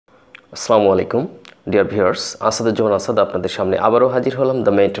আসসালামু আলাইকুম dear viewers, Asaduzzaman Asad আপনাদের সামনে আবারও হাজির হলাম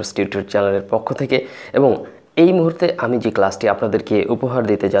দ্য মেন্টরস টিউটর চ্যানেলের পক্ষ থেকে। এবং এই মুহূর্তে আমি যে ক্লাসটি আপনাদেরকে উপহার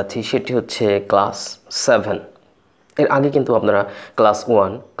দিতে যাচ্ছি সেটি হচ্ছে ক্লাস 7। এর আগে কিন্তু আপনারা class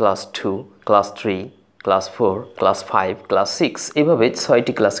 1, class 2, class 3, class 4, class 5, class 6 এভাবে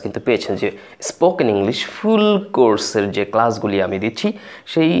 6টি ক্লাস কিন্তু পেয়েছেন। যে স্পোকেন ইংলিশ ফুল কোর্সের যে ক্লাসগুলি আমি দিচ্ছি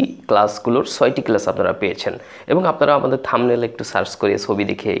সেই ক্লাসগুলোর 6টি ক্লাস আপনারা পেয়েছেন। এবং আপনারা আমাদের থাম্বনেলে একটু সার্চ করে ছবি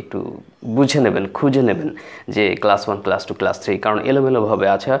দেখে একটু বুঝে নেবেন, খুঁজে নেবেন যে ক্লাস 1, ক্লাস 2, ক্লাস 3, কারণ এলোমেলোভাবে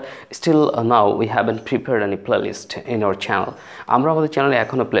আছে। Still now we haven't prepared any playlist in our channel. আমরা আমাদের চ্যানেলে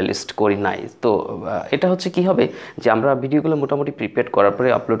এখনও প্লেলিস্ট করি নাই। তো এটা হচ্ছে কি হবে যে আমরা ভিডিওগুলো মোটামুটি প্রিপেয়ার করার পরে,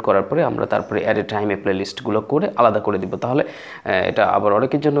 আপলোড করার পরে আমরা তারপরে অ্যাট এ টাইমে প্লেলিস্টগুলো করে আলাদা করে দিব। তাহলে এটা আবার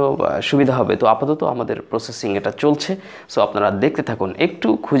অনেকের জন্য সুবিধা হবে। তো আপাতত আমাদের প্রসেসিং এটা চলছে। সো আপনারা দেখতে থাকুন, একটু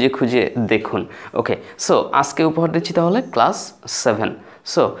খুঁজে খুঁজে দেখুন। ওকে, সো আজকে উপহার দিচ্ছি তাহলে ক্লাস 7।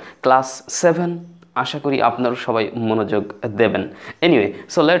 সো ক্লাস 7 আশা করি আপনারা সবাই মনোযোগ দেবেন। এনিওয়ে,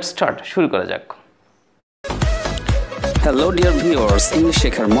 সো লেটস স্টার্ট, শুরু করা যাক। হ্যালো ডিয়ার ভিউয়ার্স, ইংলিশ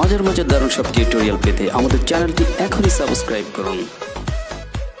শেখার মজার মজার দারুণ সব টিউটোরিয়াল পেতে আমাদের চ্যানেলটি এখনই সাবস্ক্রাইব করুন।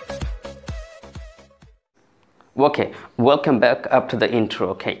 Okay, welcome back after the intro.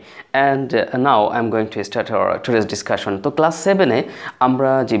 Okay, and now I'm going to start our today's discussion. তো ক্লাস 7-এ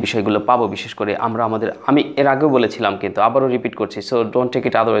আমরা যে বিষয়গুলো পাবো, বিশেষ করে আমি এর আগেও বলেছিলাম কিন্তু আবারও রিপিট করছি, so don't take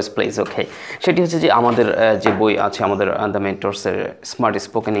it otherwise please. ওকে, সেটি হচ্ছে যে আমাদের যে বই আছে আমাদের দ্য মেন্টরসের স্মার্ট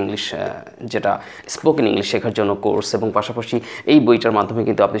স্পোকেন ইংলিশ, যেটা স্পোকেন ইংলিশ শেখার জন্য কোর্স, এবং পাশাপাশি এই বইটার মাধ্যমে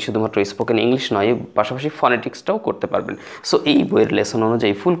কিন্তু আপনি শুধুমাত্র স্পোকেন ইংলিশ নয়, পাশাপাশি ফনেটিক্সটাও করতে পারবেন। সো এই বইয়ের লেসন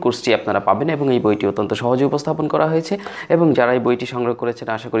অনুযায়ী ফুল কোর্সটি আপনারা পাবেন, এবং এই বইটি অত্যন্ত সহজে উপস্থাপন করা হয়েছে। এবং যারা এই বইটি সংগ্রহ করেছেন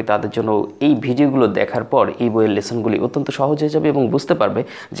আশা করি তাদের জন্য এই ভিডিওগুলো দেখার পর এই বইয়ের লেসনগুলি অত্যন্ত সহজ হয়ে যাবে এবং বুঝতে পারবে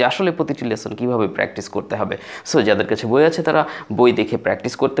যে আসলে প্রতিটি লেসন কীভাবে প্র্যাকটিস করতে হবে। সো যাদের কাছে বই আছে তারা বই দেখে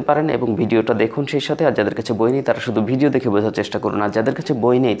প্র্যাকটিস করতে পারেন এবং ভিডিওটা দেখুন সেই সাথে। আর যাদের কাছে বই নেই তারা শুধু ভিডিও দেখে বোঝার চেষ্টা করুন। আর যাদের কাছে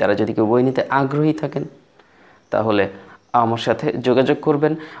বই নেই তারা যদি কেউ বই নিতে আগ্রহী থাকেন তাহলে আমার সাথে যোগাযোগ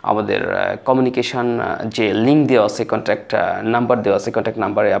করবেন। আমাদের কমিউনিকেশান যে লিঙ্ক দেওয়া আছে, কন্ট্যাক্ট নাম্বার দেওয়া আছে, কন্ট্যাক্ট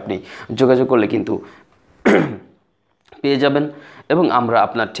নাম্বারে আপনি যোগাযোগ করলে কিন্তু পেয়ে যাবেন, এবং আমরা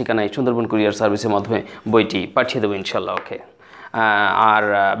আপনার ঠিকানায় সুন্দরবন কুরিয়ার সার্ভিসের মাধ্যমে বইটি পাঠিয়ে দেবো ইনশাল্লাহ। ওকে, আর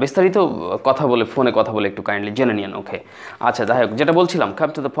বিস্তারিত ফোনে কথা বলে একটু কাইন্ডলি জেনে নিন। ওকে, আচ্ছা, যাই হোক, যেটা বলছিলাম, কাম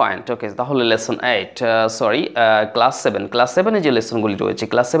টু দ্য পয়েন্ট। ওকে, তাহলে লেসন 8, ক্লাস 7। ক্লাস 7-এ যে লেসনগুলি রয়েছে,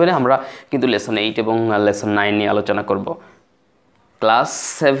 ক্লাস 7-এ আমরা কিন্তু লেসন 8 এবং লেসন 9 নিয়ে আলোচনা করব। ক্লাস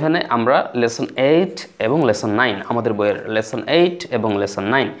 7-এ আমরা লেসন 8 এবং লেসন 9, আমাদের বইয়ের লেসন 8 এবং লেসন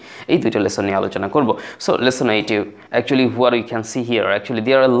 9, এই দুইটা লেসন নিয়ে আলোচনা করব। So lesson 8, actually what we can see here, actually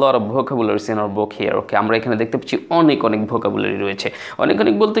there R lot of vocabularies in our book here. ওকে, আমরা এখানে দেখতে পাচ্ছি অনেক ভোকাবুলারি রয়েছে।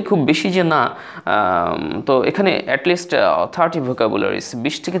 অনেক বলতে খুব বেশি যে না, তো এখানে অ্যাটলিস্ট 30 ভোকাবুলারিজ,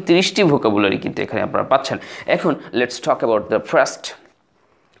 20 থেকে 30টি ভোকাবুলারি কিন্তু এখানে আপনারা পাচ্ছেন। এখন let's talk about the first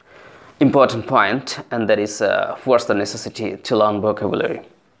important point, and that is what's the necessity to learn vocabulary.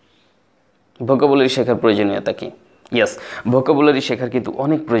 Vocabulary শেখার প্রয়োজনীয়তা কি? ইয়েস, ভোকাবুলারি শেখার কিন্তু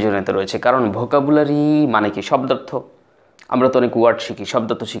অনেক প্রয়োজনীয়তা রয়েছে। কারণ ভোকাবুলারি মানে কি? শব্দার্থ। আমরা তো অনেক ওয়ার্ড শিখি,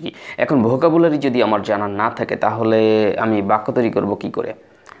 শব্দার্থ শিখি। এখন ভোকাবুলারি যদি আমার জানা না থাকে তাহলে আমি বাক্য তৈরি করবো কী করে?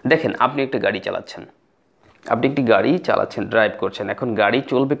 দেখেন, আপনি একটি গাড়ি চালাচ্ছেন, ড্রাইভ করছেন। এখন গাড়ি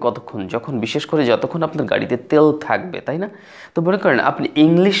চলবে কতক্ষণ? বিশেষ করে যতক্ষণ আপনার গাড়িতে তেল থাকবে, তাই না? তো মনে করেন আপনি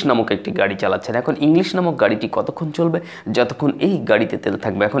ইংলিশ নামক একটি গাড়ি চালাচ্ছেন। এখন ইংলিশ নামক গাড়িটি কতক্ষণ চলবে? যতক্ষণ এই গাড়িতে তেল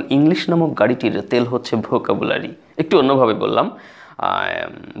থাকবে। এখন ইংলিশ নামক গাড়িটির তেল হচ্ছে ভোকাবুলারি। একটু অন্যভাবে বললাম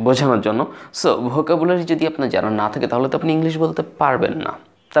বোঝানোর জন্য। সো ভোকাবুলারি যদি আপনার জানা না থাকে তাহলে তো আপনি ইংলিশ বলতে পারবেন না।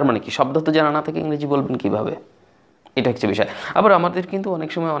 তার মানে কি? শব্দ তো জানা না থাকে ইংরেজি বলবেন কীভাবে? এটা হচ্ছে বিষয়। আবার আমাদের কিন্তু অনেক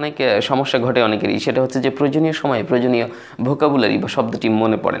সময় অনেক সমস্যা ঘটে অনেকেরই, সেটা হচ্ছে যে প্রয়োজনীয় সময়ে প্রয়োজনীয় ভোকাবুলারি বা শব্দটি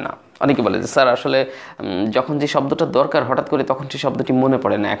মনে পড়ে না। অনেকে বলে যে স্যার আসলে যখন যে শব্দটা দরকার হঠাৎ করে তখন সেই শব্দটি মনে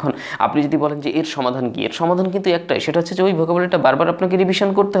পড়ে না। এখন আপনি যদি বলেন যে এর সমাধান কী, এর সমাধান কিন্তু একটাই, সেটা হচ্ছে যে ওই ভোকাবুলারিটা বারবার আপনাকে রিভিশন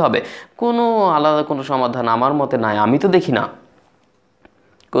করতে হবে। কোনো আলাদা কোনো সমাধান আমার মতে নাই, আমি তো দেখি না।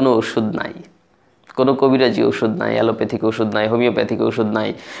 কোনো ওষুধ নাই, কোনো কবিরাজি ওষুধ নাই, অ্যালোপ্যাথিক ওষুধ নাই, হোমিওপ্যাথিক ওষুধ নাই,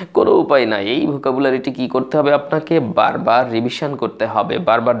 কোনো উপায় নাই। এই ভোকাবুলারিটি কী করতে হবে? আপনাকে বারবার রিভিশন করতে হবে,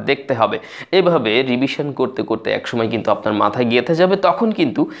 বারবার দেখতে হবে। এভাবে রিভিশন করতে করতে একসময় কিন্তু আপনার মাথায় গেঁথে যাবে, তখন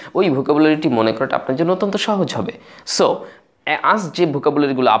কিন্তু ওই ভোকাবুলারিটি মনে করাটা আপনার জন্য অত্যন্ত সহজ হবে। সো আজ যে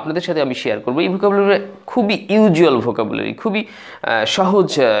ভোকাবুলারিগুলো আপনাদের সাথে আমি শেয়ার করবো, এই ভোকাবুলারি খুবই ইউজুয়াল ভোকাবুলারি, খুবই সহজ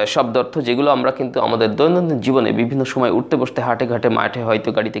শব্দার্থ, যেগুলো আমরা কিন্তু আমাদের দৈনন্দিন জীবনে বিভিন্ন সময় উঠতে বসতে, হাটে ঘাটে, মাঠে, হয়তো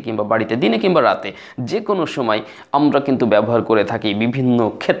গাড়িতে কিংবা বাড়িতে, দিনে কিংবা রাতে, যে কোনো সময় আমরা কিন্তু ব্যবহার করে থাকি বিভিন্ন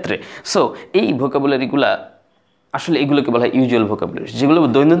ক্ষেত্রে। সো এই ভোকাবুলারিগুলা আসলে এগুলোকে বলা হয় ইউজুয়াল ভোকাবুলারি, যেগুলো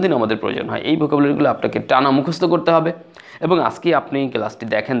দৈনন্দিন আমাদের প্রয়োজন হয়। এই ভোকাবুলারিগুলো আপনাকে টানা মুখস্থ করতে হবে এবং আজকে আপনি ক্লাসটি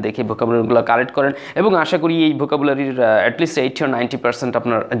দেখেন, দেখে ভোকাবুলারিগুলো কালেক্ট করেন এবং আশা করি এই ভোকাবুলারির অ্যাটলিস্ট 80 or 90%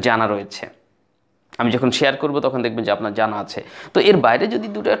 আপনার জানা রয়েছে। আমি যখন শেয়ার করব তখন দেখবেন যে আপনার জানা আছে। তো এর বাইরে যদি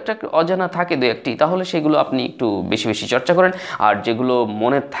দুটো একটা অজানা থাকে দু একটি, তাহলে সেগুলো আপনি একটু বেশি বেশি চর্চা করেন, আর যেগুলো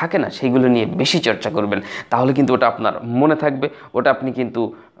মনে থাকে না সেগুলো নিয়ে বেশি চর্চা করবেন, তাহলে কিন্তু ওটা আপনার মনে থাকবে, ওটা আপনি কিন্তু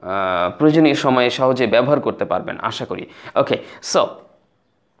প্রয়োজনীয় সময়ে সহজে ব্যবহার করতে পারবেন আশা করি। ওকে, সো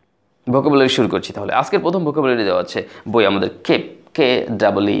ভোকাবুলারি শুরু করছি তাহলে। আজকের প্রথম ভোকাবুলারি দেওয়া আছে বই আমাদের কিপ,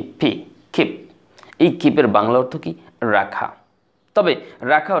 KEEP, কিপ। এই কিপের বাংলা অর্থ কি? রাখা। তবে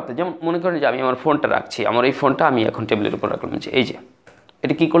রাখা অর্থে যেমন মনে করেন যে আমি আমার ফোনটা রাখছি, আমার এই ফোনটা আমি এখন টেবিলের উপর রাখলাম, যে এই যে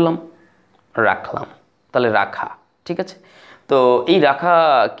এটা কী করলাম? রাখলাম। তাহলে রাখা, ঠিক আছে। তো এই রাখা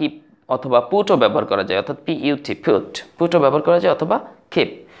কিপ অথবা পুটও ব্যবহার করা যায়, অর্থাৎ PUT, পুটও ব্যবহার করা যায়, অথবা কিপ।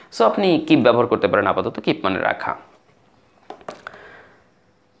 সো আপনি কিপ ব্যবহার করতে পারেন আপাতত, কিপ মানে রাখা।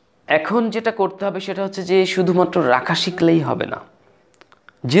 এখন যেটা করতে হবে সেটা হচ্ছে যে শুধুমাত্র রাখা শিখলেই হবে না,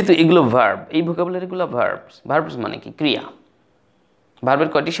 যেহেতু এগুলো ভার্ব, এই ভোকাবুলারিগুলো ভার্বস মানে কি? ক্রিয়া। ভার্বের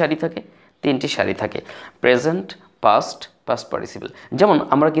কয়টি সারি থাকে? 3টি সারি থাকে, প্রেজেন্ট, পাস্ট, পাস্ট পার্টিসিপল। যেমন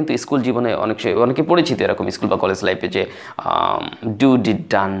আমরা কিন্তু স্কুল জীবনে অনেকে পরিচিত এরকম স্কুল বা কলেজ লাইফে যে do, did,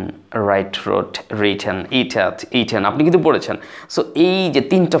 done, right, রোট, written, eaten আপনি কিন্তু পড়েছেন। সো এই যে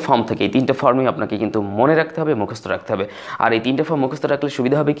 3টা ফর্ম থেকে, এই 3টা ফর্মই আপনাকে কিন্তু মনে রাখতে হবে, মুখস্থ রাখতে হবে। আর এই 3টা ফর্ম মুখস্থ রাখলে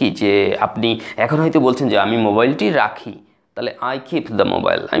সুবিধা হবে কি, যে আপনি এখন হয়তো বলছেন যে আমি মোবাইলটি রাখি, তাহলে আই কিপ দ্য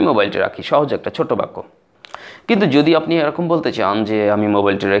মোবাইল, আমি মোবাইলটি রাখি, সহজ একটা ছোট বাক্য। কিন্তু যদি আপনি এরকম বলতে চান যে আমি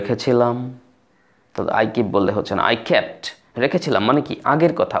মোবাইলটি রেখেছিলাম, তো আই কিপ বললে হচ্ছে না, আই কেপ্ট। রেখেছিলাম মানে কি?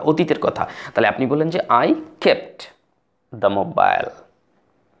 আগের কথা, অতীতের কথা। তাহলে আপনি বললেন যে আই কেপ্ট দ্য মোবাইল।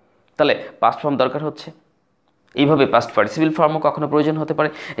 তাহলে পাস্ট ফর্ম দরকার হচ্ছে। এইভাবে পাস্ট পার্টিসিপল ফর্মও কখনো প্রয়োজন হতে পারে।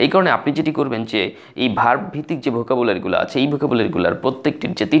 এই কারণে আপনি যেটি করবেন যে এই ভার্ব ভিত্তিক যে ভোকাবুলারিগুলো আছে, এই ভোকাবুলারিগুলোর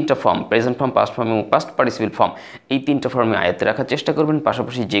প্রত্যেকটির যে 3টা form, present form, past form এবং পাস্ট পার্টিসিপল ফর্ম, এই 3টা ফর্মে আয়ত্তে রাখার চেষ্টা করবেন।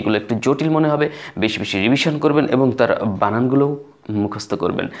 পাশাপাশি যেগুলো একটু জটিল মনে হবে বেশি বেশি রিভিশন করবেন এবং তার বানানগুলোও মুখস্থ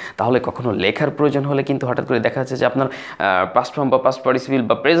করবেন। তাহলে কখনো লেখার প্রয়োজন হলে কিন্তু হঠাৎ করে দেখা যাচ্ছে যে আপনার পাস্ট ফর্ম বা পাস্ট পার্টিসিপল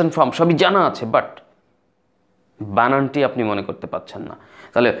বা প্রেজেন্ট ফর্ম সবই জানা আছে, বাট বানানটি আপনি মনে করতে পারছেন না।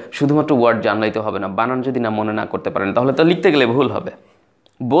 তাহলে শুধুমাত্র ওয়ার্ড জানলেই তো হবে না, বানান যদি মনে না করতে পারেন তাহলে তো লিখতে গেলে ভুল হবে।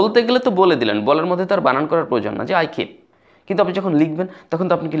 বলতে গেলে তো বলে দিলেন, বলার মধ্যে তো আর বানান করার প্রয়োজন না যে আই কিপ, কিন্তু আপনি যখন লিখবেন তখন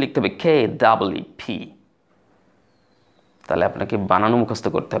তো আপনাকে লিখতে হবে KEEP। তাহলে আপনাকে বানানো মুখস্থ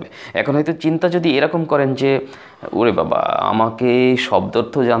করতে হবে। এখন হয়তো চিন্তা যদি এরকম করেন যে ওরে বাবা আমাকে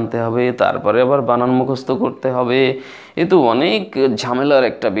শব্দার্থ জানতে হবে, তারপরে আবার বানান মুখস্থ করতে হবে, এ তো অনেক ঝামেলার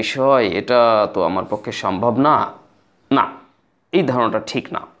একটা বিষয়, এটা তো আমার পক্ষে সম্ভব না। না, এই ধারণাটা ঠিক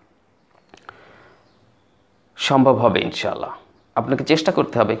না। সম্ভব হবে ইনশাআল্লাহ, আপনাকে চেষ্টা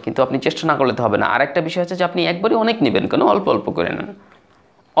করতে হবে, কিন্তু আপনি চেষ্টা না করলে তো হবে না। আর একটা বিষয় হচ্ছে যে আপনি একবারই অনেক নেবেন কেন, অল্প অল্প করে নেন,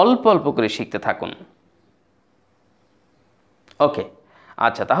 অল্প অল্প করে শিখতে থাকুন। ওকে,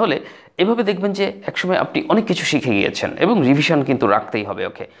 আচ্ছা, তাহলে এভাবে দেখবেন যে একসময় আপনি অনেক কিছু শিখে গিয়েছেন এবং রিভিশন কিন্তু রাখতেই হবে।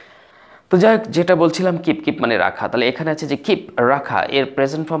 ওকে, তো যাই হোক, যেটা বলছিলাম কিপ মানে রাখা। তাহলে এখানে আছে যে কিপ রাখা, এর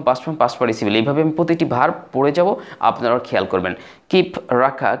present form, past form, past participle, এইভাবে আমি প্রতিটি ভার্ব পড়ে যাব, আপনারা খেয়াল করবেন। কিপ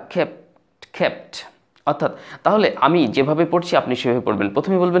রাখা, কেপ্ট, অর্থাৎ তাহলে আমি যেভাবে পড়ছি আপনি সেভাবে পড়বেন।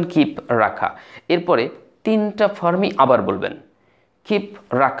 প্রথমে বলবেন কিপ রাখা, এরপরে 3টা ফর্মই আবার বলবেন। কিপ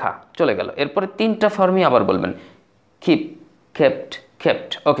রাখা চলে গেল, এরপরে 3টা ফর্মই আবার বলবেন, কিপ,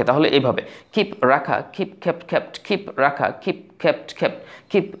 কেপ্ট। ওকে, তাহলে এইভাবে কিপ রাখা, কিপ কেপ্ট, কিপ রাখা, কিপ কেপ্ট,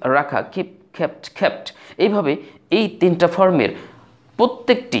 কিপ রাখা, কিপ কেপ্ট। এইভাবে এই 3টা ফর্মের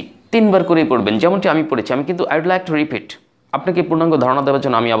প্রত্যেকটি 3বার করেই পড়বেন, যেমনটি আমি পড়েছি। আমি কিন্তু I would like to repeat, আপনাকে পূর্ণাঙ্গ ধারণা দেওয়ার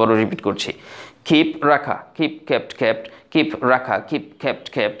জন্য আমি আবারও রিপিট করছি। কিপ রাখা, কিপ কেপ্ট, কিপ রাখা, কিপ কেপ্ট,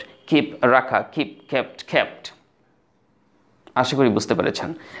 কিপ রাখা, কিপ কেপ্ট। আশা করি বুঝতে পেরেছেন।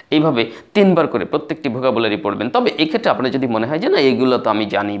 এইভাবে 3বার করে প্রত্যেকটি ভোকাবুলারি পড়বেন। তবে এক্ষেত্রে আপনার যদি মনে হয় যে না এইগুলো তো আমি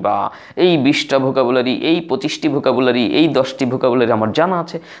জানি, বা এই 20টা ভোকাবুলারি, এই 25টি ভোকাবুলারি, এই 10টি ভোকাবুলারি আমার জানা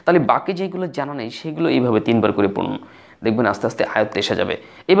আছে, তাহলে বাকি যেগুলো জানা নেই সেগুলো এইভাবে 3বার করে পড়ুন, দেখবেন আস্তে আস্তে আয়ত্তে এসে যাবে।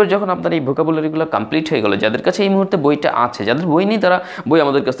 এবার যখন আপনার এই ভোকাবুলারিগুলো কমপ্লিট হয়ে গেল, যাদের কাছে এই মুহূর্তে বইটা আছে, যাদের বই নেই তারা বই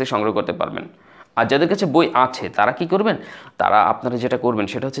আমাদের কাছ থেকে সংগ্রহ করতে পারবেন। আর যাদের কাছে বই আছে তারা কি করবেন, তারা আপনারা যেটা করবেন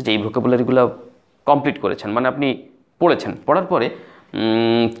সেটা হচ্ছে যে এই ভোকাবুলারিগুলো কমপ্লিট করেছেন, মানে আপনি পড়েছেন, পড়ার পরে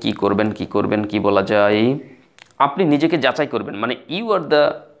কি বলা যায়, আপনি নিজেকে যাচাই করবেন। মানে you are the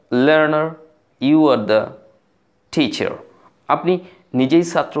learner, you are the teacher, আপনি নিজেই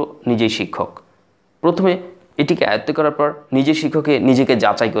ছাত্র, নিজেই শিক্ষক। প্রথমে এটিকে আয়ত্ত করার পর নিজে শিক্ষকে নিজেকে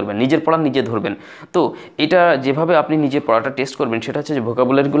যাচাই করবেন, নিজের পড়া নিজে ধরবেন। তো এটা যেভাবে আপনি নিজের পড়াটা টেস্ট করবেন সেটা হচ্ছে যে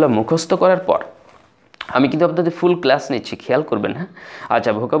ভোকাবুলারিগুলো মুখস্থ করার পর, আমি কিন্তু আপনাদের ফুল ক্লাস নিচ্ছি, খেয়াল করবেন। হ্যাঁ,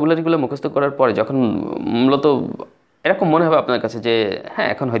 আচ্ছা, ভোকাবুলারিগুলো মুখস্থ করার পরে যখন মূলত এরকম মনে হবে আপনার কাছে যে হ্যাঁ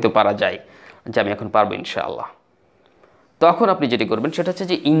এখন হয়তো পারা যায়, যে আমি এখন পারবো ইনশাআল্লাহ, তখন আপনি যেটি করবেন সেটা হচ্ছে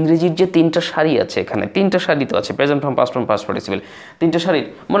যে ইংরেজির যে 3টা সারি আছে, এখানে 3টা সারি তো আছে, present form, past form, past participle, 3টা সারির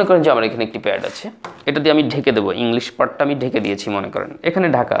মনে করেন যে আমার এখানে একটি প্যাড আছে, এটা দিয়ে আমি ঢেকে দেবো, ইংলিশ পার্টটা আমি ঢেকে দিয়েছি মনে করেন, এখানে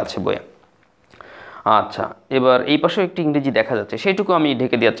ঢাকা আছে বইয়ে। আচ্ছা, এবার এই পাশেও একটি ইংরেজি দেখা যাচ্ছে, সেইটুকু আমি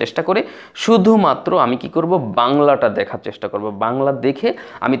ঢেকে দেওয়ার চেষ্টা করে শুধুমাত্র আমি কি করব, বাংলাটা দেখার চেষ্টা করব। বাংলা দেখে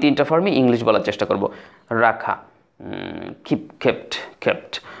আমি 3টা ফর্মে ইংলিশ বলার চেষ্টা করব। রাখা, কিপ, কেপ্ট,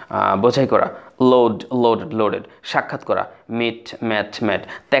 কেপ্ট, বোঝাই করা, লোড, লোডেড, লোডেড, সাক্ষাৎ করা, মিট, ম্যাট, ম্যাট,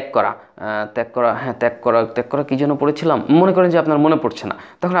 ত্যাগ করা, ত্যাগ করা, হ্যাঁ ত্যাগ করা, ত্যাগ করা কী যেন পড়েছিলাম, মনে করেন যে আপনার মনে পড়ছে না,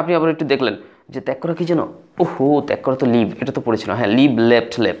 তখন আপনি আবার একটু দেখলেন যে ত্যাগ করা কী যেন, ওহো ত্যাগ করা তো লিভ, এটা তো পড়েছিলাম, হ্যাঁ লিভ,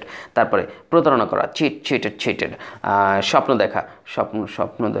 লেফট, লেফট। তারপরে প্রতারণা করা, চিট, চিটেড, চিটেড, স্বপ্ন দেখা,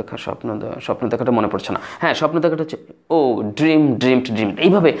 স্বপ্ন দেখা, স্বপ্ন দেখাটা মনে পড়ছে না, হ্যাঁ স্বপ্ন দেখাটা হচ্ছে ও ড্রিম, ড্রিমড, ড্রিমড।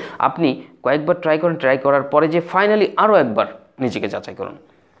 এইভাবে আপনি কয়েকবার ট্রাই করেন, ট্রাই করার পরে যে ফাইনালি আরও একবার নিজেকে যাচাই করুন।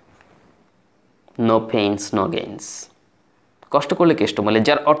 নো পেইনস নো গেইনস, কষ্ট করলে কেষ্ট মেলে,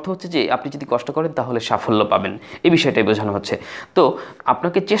 যার অর্থ হচ্ছে যে আপনি যদি কষ্ট করেন তাহলে সাফল্য পাবেন, এই বিষয়টাই বোঝানো হচ্ছে। তো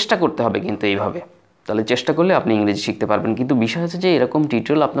আপনাকে চেষ্টা করতে হবে কিন্তু এইভাবে, তাহলে চেষ্টা করলে আপনি ইংরেজি শিখতে পারবেন। কিন্তু বিষয় হচ্ছে যে এরকম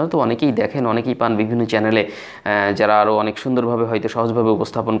টিউটোরিয়াল আপনারা তো অনেকেই দেখেন, অনেকেই পান বিভিন্ন চ্যানেলে, যারা আরও অনেক সুন্দরভাবে হয়তো সহজভাবে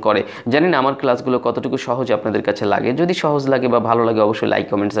উপস্থাপন করে। জানি না আমার ক্লাসগুলো কতটুকু সহজ আপনাদের কাছে লাগে, যদি সহজ লাগে বা ভালো লাগে অবশ্যই লাইক,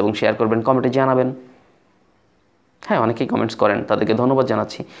 কমেন্টস এবং শেয়ার করবেন, কমেন্টে জানাবেন। হ্যাঁ অনেকেই কমেন্টস করেন, তাদেরকে ধন্যবাদ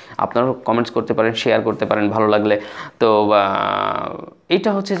জানাচ্ছি। আপনারাও কমেন্টস করতে পারেন, শেয়ার করতে পারেন ভালো লাগলে। তো এটা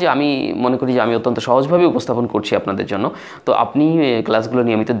হচ্ছে যে আমি মনে করি যে আমি অত্যন্ত সহজভাবে উপস্থাপন করছি আপনাদের জন্য। তো আপনি ক্লাসগুলো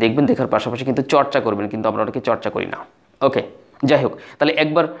নিয়মিত দেখবেন, দেখার পাশাপাশি কিন্তু চর্চা করবেন, কিন্তু আমরা ওটাকে চর্চা করি না। ওকে, যাই হোক, তাহলে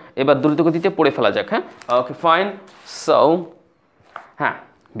এবার দ্রুতগতিতে পড়ে ফেলা যাক। হ্যাঁ ওকে ফাইন। সো হ্যাঁ,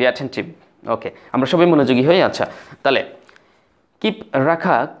 বি অ্যাটেনটিভ। ওকে, আমরা সবাই মনোযোগী হই। আচ্ছা, তাহলে কিপ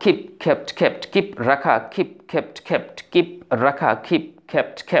রাখা, কিপ, কেপ্ট, কেপ্ট, কিপ রাখা, কিপ, কেপ্ট, কেপ্ট, কিপ রাখা, keep,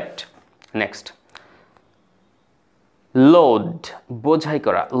 kept, kept. Next, load, বোঝাই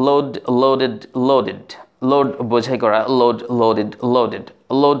করা, লোড, লোডেড, লোডেড, লোড বোঝাই করা, লোড, লোডেড, লোডেড,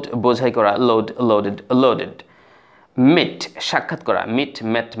 লোড বোঝাই করা, লোড, লোডেড, লোডেড। মিট, সাক্ষাৎ করা, মিট,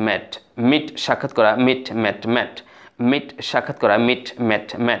 ম্যাট, ম্যাট, মিট সাক্ষাৎ করা, মিট, ম্যাট, ম্যাট, মিট সাক্ষাৎ করা, মিট, ম্যাট,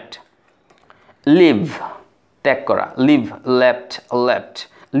 ম্যাট। লিভ, ত্যাগ করা, লিভ, লেফট, লেফট,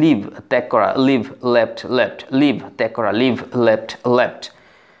 লিভ ত্যাগ করা, লিভ, লেফট, লেফট, লিভ ত্যাগ করা, লিভ, লেফট, লেফট।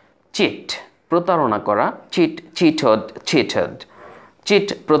 চিট, প্রতারণা করা, চিট, চিটেড, চিটেড, চিট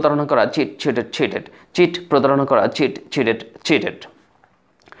প্রতারণা করা, চিট, চিটেড, চিটেড, চিট প্রতারণা করা, চিট, চিটেড, চিটেড।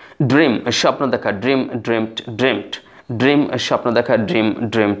 ড্রিম, স্বপ্ন দেখা, ড্রিম, ড্রিমড, ড্রিমড, ড্রিম স্বপ্ন দেখা, ড্রিম,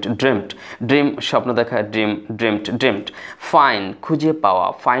 ড্রিমড, ড্রিমড, ড্রিম স্বপ্ন দেখা, ড্রিম, ড্রিমড, ড্রিমড। ফাইন, খুঁজে পাওয়া,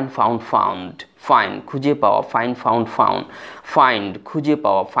 ফাইন, ফাউন্ড, ফাউন্ড, ফাইন খুঁজে পাওয়া, ফাইন, ফাউন্ড, ফাউন্ড, ফাইন্ড খুঁজে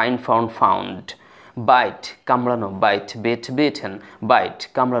পাওয়া, fine, found, found. Byte, কামড়ানো, byte, bet, বেটেন, byte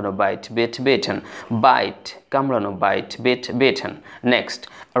কামড়ানো, byte, bet, বেটেন, byte কামড়ানো, byte, bet, বেটেন। Next,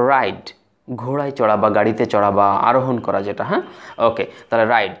 ride, ঘোড়ায় চড়া বা গাড়িতে চড়া বা আরোহণ করা যেটা। হ্যাঁ ওকে, তাহলে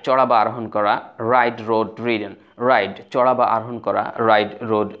রাইড, চড়া বা আরোহণ করা, রাইড, রোড, রিডেন, রাইড চড়া বা আরোহণ করা, রাইড,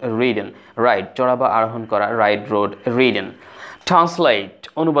 রোড, রিডেন, রাইড চড়া বা আরোহণ করা, রাইড, রোড, রিডেন। ট্রান্সলেট,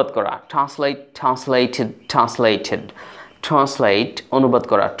 অনুবাদ করা, ট্রান্সলেট, ট্রান্সলেটেড, ট্রান্সলেটেড, ট্রান্সলেট অনুবাদ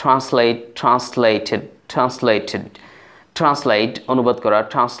করা, ট্রান্সলেট, ট্রান্সলেটেড, ট্রান্সলেটেড, ট্রান্সলেট অনুবাদ করা,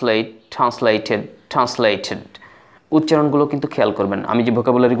 ট্রান্সলেট, ট্রান্সলেটেড, ট্রান্সলেটেড। উচ্চারণগুলো কিন্তু খেয়াল করবেন, আমি যে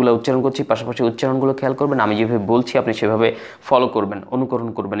ভোকাবুলারিগুলো উচ্চারণ করছি পাশাপাশি উচ্চারণগুলো খেয়াল করবেন, আমি যেভাবে বলছি আপনি সেভাবে ফলো করবেন, অনুকরণ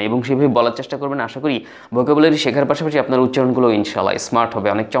করবেন এবং সেভাবে বলার চেষ্টা করবেন। আশা করি ভোকাবুলারি শেখার পাশাপাশি আপনার উচ্চারণগুলো ইনশাআল্লাহ স্মার্ট হবে,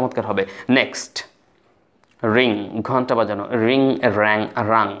 অনেক চমৎকার হবে। নেক্সট, রিং, ঘন্টা বাজানো, রিং, র্যাং,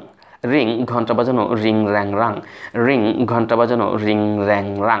 রাং, রিং ঘন্টা বাজানো, রিং, র্যাং, রাং, রিং ঘন্টা বাজানো, রিং, র্যাং,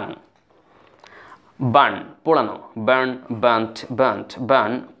 রাং। বার্ন, পোড়ানো, বার্ন, বার্নড, বার্নড,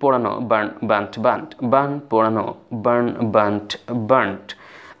 বার্ন পোড়ানো, বার্ন, বার্নড, বার্নড, বার্ন পোড়ানো, বার্ন, বার্নড, বার্নড।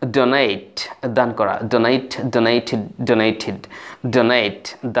 ডোনেট, দান করা, ডোনেট, ডোনেটেড, ডোনেটেড, ডোনেট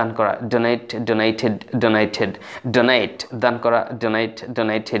দান করা, ডোনেট, ডোনেটেড, ডোনেটেড, ডোনেট দান করা, ডোনেট,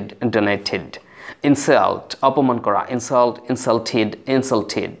 ডোনেটেড, ডোনেটেড। ইনসাল্ট, অপমান করা, ইনসাল্ট, ইনসাল্টেড,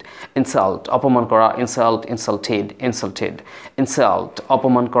 ইনসাল্টেড, ইনসাল্ট অপমান করা, ইনসাল্ট, ইনসাল্টেড, ইনসাল্টেড, ইনসাল্ট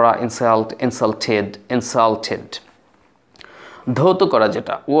অপমান করা, ইনসাল্ট, ইনসাল্টেড, ইনসাল্টেড। ধৌত করা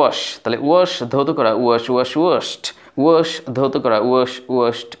যেটা, ওয়াশ, তাহলে ওয়াশ ধৌত করা, ওয়াশ, ওয়াশ, ওয়াশড, ওয়াশ ধৌত করা, ওয়াশ,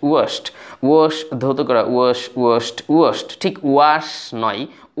 ওয়াশড, ওয়াশড, ওয়াশ ধৌত করা, ওয়াশ, ওয়াশড, ওয়াশড। ঠিক ওয়াশ নয়,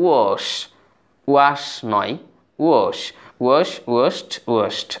 ওয়াশ, ওয়াশ নয়, ওয়াশ, ওয়াশ, ওয়াশড,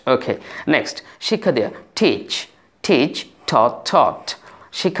 ওয়াশড। ওকে, নেক্সট, শিক্ষা দেয়া, টিচ, টিচ, টট, টট,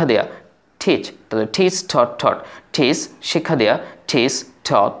 শিক্ষা দেয়া, টিচ, তাহলে টিচ, টট, টট, টিচ শিক্ষা দেয়া, টিচ,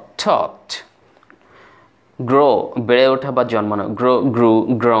 টট, টট। গ্রো, বেড়ে ওঠা বা জন্মানো, গ্রো, গ্রু,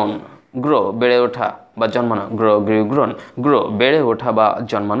 গ্রোন, গ্রো বেড়ে ওঠা,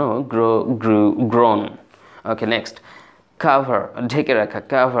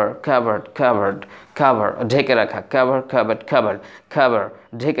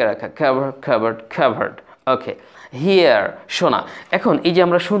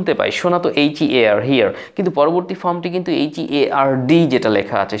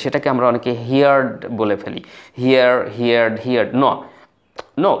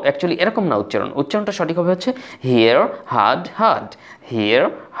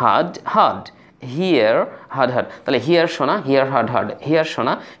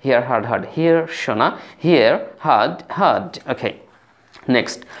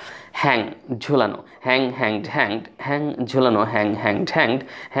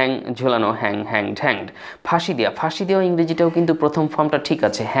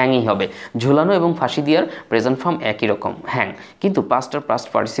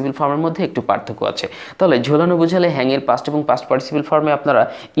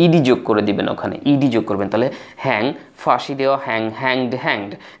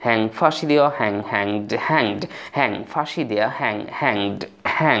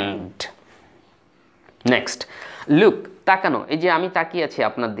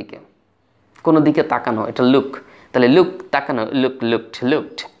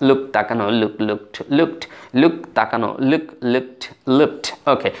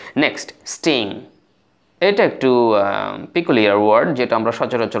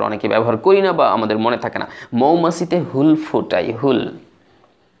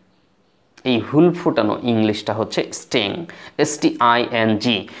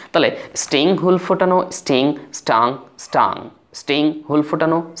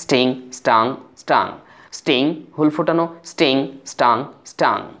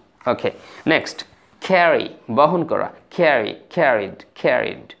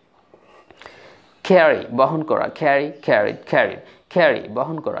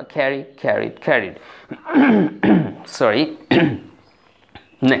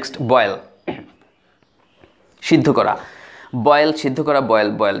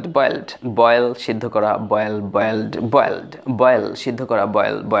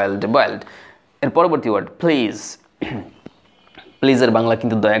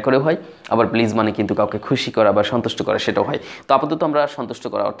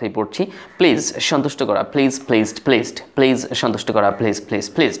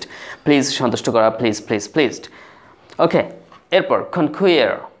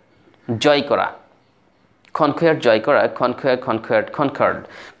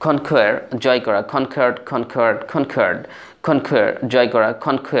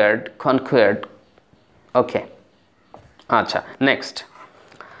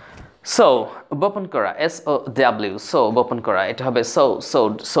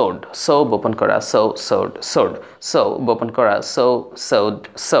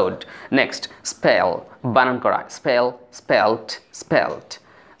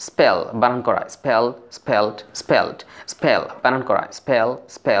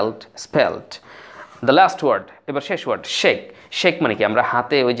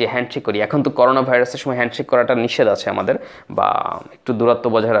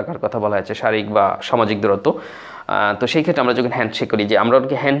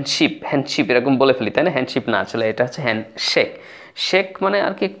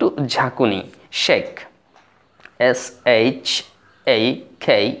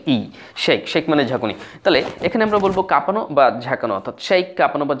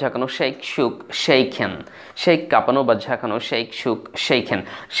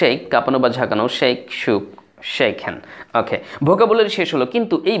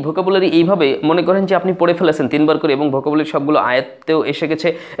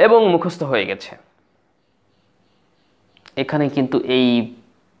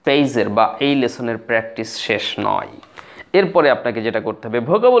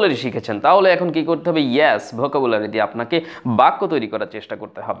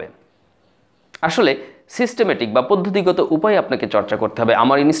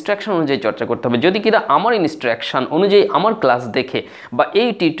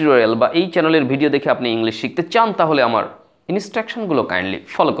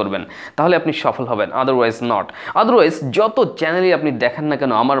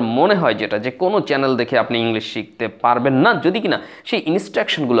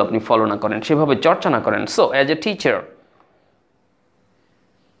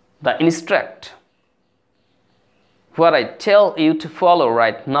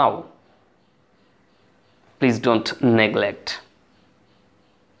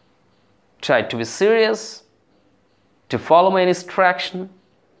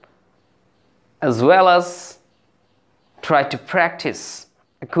 as well as try to practice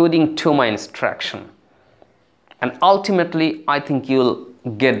according to my instruction, and ultimately I think you will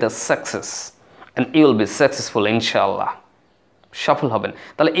get the success and you will be successful inshallah. সফল হবেন।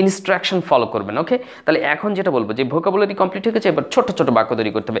 তাহলে instruction follow করবেন। ওকে, তাহলে এখন যেটা বলবো যে ভোকাবুলারি কমপ্লিট হয়ে গেছে, এবার ছোট ছোট বাক্য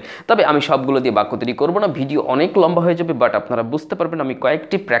তৈরি করতে হবে। তবে আমি সবগুলো দিয়ে বাক্য তৈরি করবো না, ভিডিও অনেক লম্বা হয়ে যাবে, বাট আপনারা বুঝতে পারবেন। আমি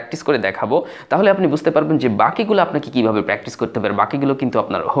কয়েকটি প্র্যাকটিস করে দেখাবো, তাহলে আপনি বুঝতে পারবেন যে বাকিগুলো আপনাকে কীভাবে প্র্যাকটিস করতে হবে। বাকিগুলো কিন্তু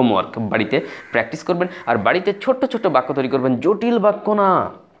আপনার হোমওয়ার্ক, বাড়িতে প্র্যাকটিস করবেন আর বাড়িতে ছোট্ট ছোট্ট বাক্য তৈরি করবেন, জটিল বাক্য না।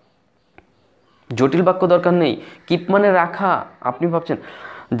 জটিল বাক্য দরকার নেই। কিপ মানে রাখা। আপনি ভাবছেন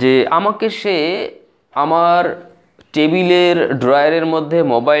যে আমাকে সে আমার টেবিলের ড্রয়ারের মধ্যে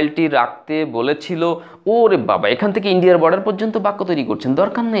মোবাইলটি রাখতে বলেছিল, ওরে বাবা, এখান থেকে ইন্ডিয়ার বর্ডার পর্যন্ত বাক্য তৈরি করছেন,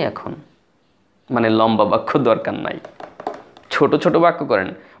 দরকার নেই এখন। মানে লম্বা বাক্য দরকার নাই, ছোট ছোট বাক্য করেন।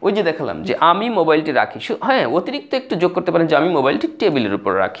 ওই যে দেখালাম যে আমি মোবাইলটি রাখি, হ্যাঁ অতিরিক্ত একটু যোগ করতে পারেন যে আমি মোবাইলটি টেবিলের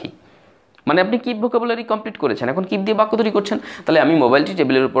উপর রাখি। মানে আপনি কিপ ভোকাবুলারি কমপ্লিট করেছেন, এখন কিপ দিয়ে বাক্য তৈরি করছেন। তাহলে আমি মোবাইলটি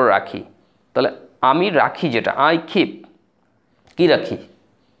টেবিলের উপর রাখি, তাহলে আমি রাখি যেটা, আই কিপ, কি রাখি?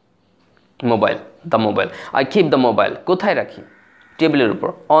 Mobile, the mobile. I keep the mobile, কোথায় রাখি? টেবিলের উপর,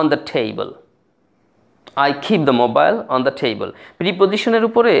 on the table. I keep the mobile on the table. প্রিপোজিশনের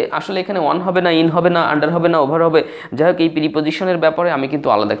উপরে আসলে এখানে অন হবে না, ইন হবে না, আন্ডার হবে না, ওভার হবে। যাই হোক, এই প্রিপোজিশনের ব্যাপারে আমি কিন্তু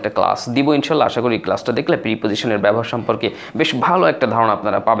আলাদা একটা ক্লাস দিব ইনশাল্লাহ। আশা করি ক্লাসটা দেখলে প্রিপোজিশনের ব্যবহার সম্পর্কে বেশ ভালো একটা ধারণা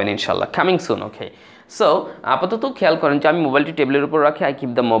আপনারা পাবেন ইনশাল্লাহ, কামিং সুন। ওকে, সো আপাতত খেয়াল করেন যে আমি মোবাইলটি টেবিলের উপর রাখি, I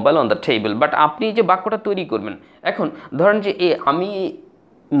keep the mobile on the table. But আপনি যে বাক্যটা তৈরি করবেন, এখন ধরেন যে আমি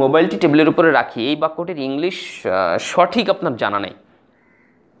মোবাইলটি টেবিলের উপরে রাখি, এই বাক্যটির ইংলিশ সঠিক আপনার জানা নেই।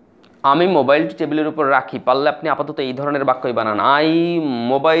 আমি মোবাইলটি টেবিলের উপর রাখি, পারলে আপনি আপাতত এই ধরনের বাক্যই বানান, I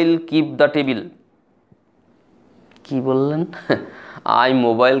mobile keep the table. কি বললেন? I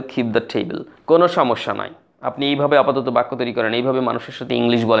mobile keep the table. কোনো সমস্যা নাই, আপনি এইভাবে আপাতত বাক্য তৈরি করেন, এইভাবে মানুষের সাথে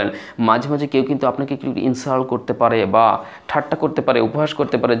ইংলিশ বলেন। মাঝে মাঝে কেউ কিন্তু আপনাকে একটু ইনসাল্ট করতে পারে বা ঠাট্টা করতে পারে, উপহাস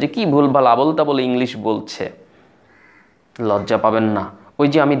করতে পারে যে কি ভুলভাল আবল তাবল ইংলিশ বলছে, লজ্জা পাবেন না। ওই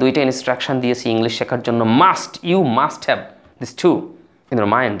যে আমি দুইটা ইনস্ট্রাকশন দিয়েছি ইংলিশ শেখার জন্য, must, you must have this two in your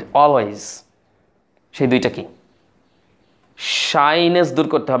mind always. সেই দুইটা কি? শাইনেস দূর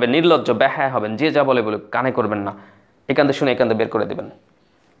করতে হবে, নির্লজ্জ বেহায়া হবেন, যে যা বলে বলুক কানে করবেন না, একান্তে শুনে একান্তে বের করে দেবেন।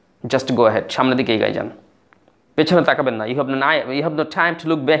 জাস্ট গো অ্যাহেড, সামনের দিকে এগিয়ে যান, পেছনে তাকাবেন না। You have no time to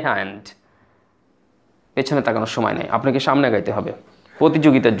look behind. পেছনে তাকানোর সময় নেই, আপনাকে সামনে গাইতে হবে।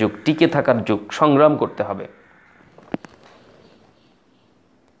 প্রতিযোগিতার যুগ, টিকে থাকার যুগ, সংগ্রাম করতে হবে।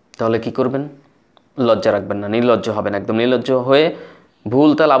 তাহলে কি করবেন? লজ্জা রাখবেন না, নির্লজ্জ হবেন, একদম নির্লজ্জ হয়ে ভুল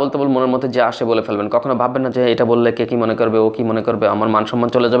তাল আবল তাবল মনের মধ্যে যা আসে বলে ফেলবেন। কখনো ভাববেন না যে এটা বললে কে কি মনে করবে, ও কি মনে করবে, আমার মান সম্মান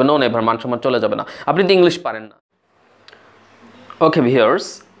চলে যাবে। নো নেভার, মান সম্মান চলে যাবে না, আপনি তো ইংলিশ পারেন না। ওকে ভিউয়ার্স,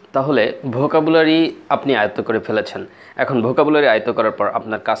 তাহলে ভোকাবুলারি আপনি আয়ত্ত করে ফেলেছেন। এখন ভোকাবুলারি আয়ত্ত করার পর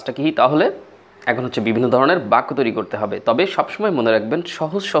আপনার কাজটা কি? তাহলে এখন হচ্ছে বিভিন্ন ধরনের বাক্য তৈরি করতে হবে। তবে সবসময় মনে রাখবেন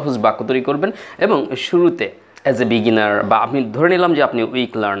সহজ সহজ বাক্য তৈরি করবেন এবং শুরুতে অ্যাজ এ বিগিনার, বা আপনি ধরে নিলাম যে আপনি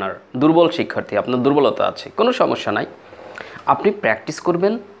উইক লার্নার, দুর্বল শিক্ষার্থী, আপনার দুর্বলতা আছে, কোনো সমস্যা নাই। আপনি প্র্যাকটিস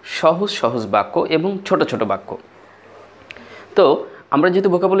করবেন সহজ সহজ বাক্য এবং ছোট ছোট বাক্য। তো আমরা যেহেতু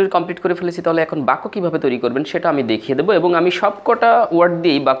ভোকাবুলারি কমপ্লিট করে ফেলেছি, তাহলে এখন বাক্য কীভাবে তৈরি করবেন সেটা আমি দেখিয়ে দেবো। এবং আমি সবকটা ওয়ার্ড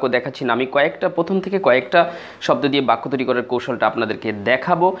দিয়েই বাক্য দেখাচ্ছি না, আমি প্রথম থেকে কয়েকটা শব্দ দিয়ে বাক্য তৈরি করার কৌশলটা আপনাদেরকে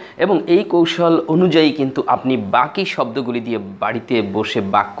দেখাবো। এবং এই কৌশল অনুযায়ী কিন্তু আপনি বাকি শব্দগুলি দিয়ে বাড়িতে বসে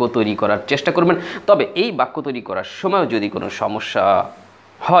বাক্য তৈরি করার চেষ্টা করবেন। তবে এই বাক্য তৈরি করার সময় যদি কোনো সমস্যা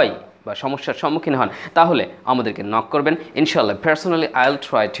হয় বা সমস্যার সম্মুখীন হন, তাহলে আমাদেরকে নক করবেন ইনশাআল্লাহ। Personally I will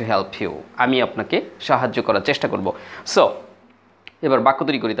try to help you, আমি আপনাকে সাহায্য করার চেষ্টা করব। সো এবার বাক্য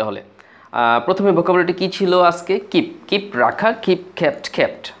তৈরি করি। তাহলে প্রথমে ভোকাবুলারিটি কী ছিল আজকে? কিপ, কিপ রাখা, কিপ কেপ্ট,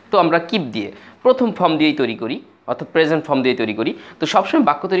 কেপ্ট। তো আমরা কিপ দিয়ে প্রথম ফর্ম দিয়েই তৈরি করি, অর্থাৎ প্রেজেন্ট ফর্ম দিয়ে তৈরি করি। তো সবসময়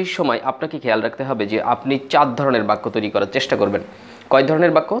বাক্য তৈরির সময় আপনাকে খেয়াল রাখতে হবে যে আপনি 4 ধরনের বাক্য তৈরি করার চেষ্টা করবেন। কয়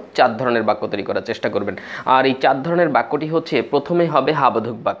ধরনের বাক্য? 4 ধরনের বাক্য তৈরি করার চেষ্টা করবেন। আর এই 4 ধরনের বাক্যটি হচ্ছে, প্রথমে হবে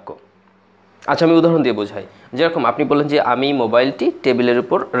হাবোধক বাক্য। আচ্ছা, আমি উদাহরণ দিয়ে বোঝাই। যেরকম আপনি বললেন যে আমি মোবাইলটি টেবিলের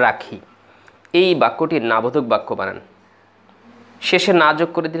উপর রাখি, এই বাক্যটির নাবোধক বাক্য বানান, শেষে না যোগ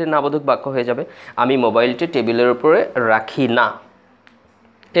করে দিলে নাবোধক বাক্য হয়ে যাবে। আমি মোবাইলটি টেবিলের উপরে রাখি না।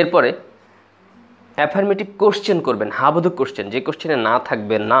 এরপরে অ্যাফার্মেটিভ কোশ্চেন করবেন, হাবোধক কোশ্চেন, যে কোশ্চেনে না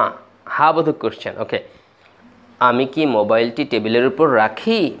থাকবে না, হাবোধক কোশ্চেন। ওকে, আমি কি মোবাইলটি টেবিলের উপর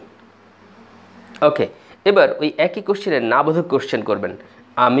রাখি? ওকে, এবার ওই একই কোশ্চেনে নাবোধক কোশ্চেন করবেন,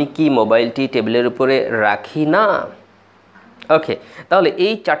 আমি কি মোবাইলটি টেবিলের উপরে রাখি না? ওকে, তাহলে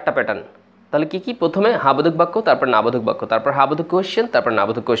এই 4টা প্যাটার্ন। তাহলে কি কি? প্রথমে হাবোধক বাক্য, তারপর নাবোধক বাক্য, তারপর হাবোধক কোশ্চেন, তারপর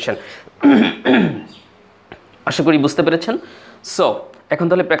নাবোধক কোশ্চেন। আশা করি বুঝতে পেরেছেন। সো এখন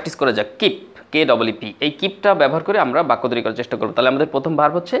তাহলে প্র্যাকটিস করা যাক। কিপ, KEEP, এই কিপটা ব্যবহার করে আমরা বাক্য তৈরি করার চেষ্টা করব। তাহলে আমাদের প্রথম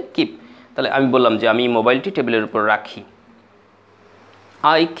ভার্ব হচ্ছে কিপ। তাহলে আমি বললাম যে আমি মোবাইলটি টেবিলের উপর রাখি।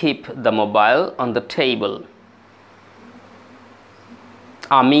 I keep the mobile on the table.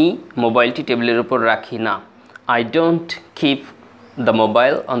 আমি মোবাইলটি টেবিলের উপর রাখি না। I don't keep the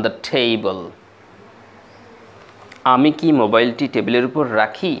mobile on the table. আমি কি মোবাইলটি টেবিলের উপর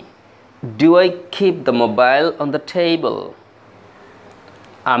রাখি? Do I keep the mobile on the table?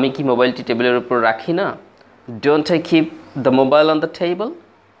 আমি কি মোবাইলটি টেবিলের উপর রাখি না? Don't I keep the mobile on the table?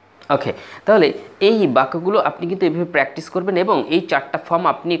 ওকে, তাহলে এই বাক্যগুলো আপনি কিন্তু এভাবে প্র্যাকটিস করবেন এবং এই 4টা ফর্ম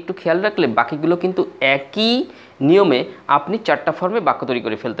আপনি একটু খেয়াল রাখলে বাকিগুলো কিন্তু একই নিয়মে আপনি 4টা ফর্মে বাক্য তৈরি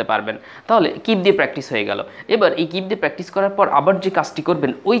করে ফেলতে পারবেন। তাহলে কিপ দিয়ে প্র্যাকটিস হয়ে গেল। এবার এই কিপ দিয়ে প্র্যাকটিস করার পর আবার যে কাজটি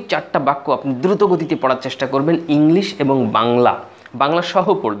করবেন, ওই 4টা বাক্য আপনি দ্রুত গতিতে পড়ার চেষ্টা করবেন, ইংলিশ এবং বাংলা সহ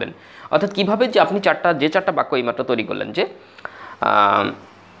পড়বেন। অর্থাৎ কীভাবে, যে আপনি যে 4টা বাক্য এইমাত্র তৈরি করলেন, যে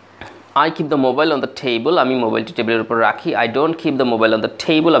I keep the mobile on the table, আমি মোবাইলটি টেবিলের উপর রাখি। I don't keep the mobile on the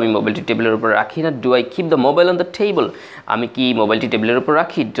table, আমি মোবাইলটি টেবিলের উপর রাখি না। Do I keep the mobile on the table, আমি কি মোবাইলটি টেবিলের উপর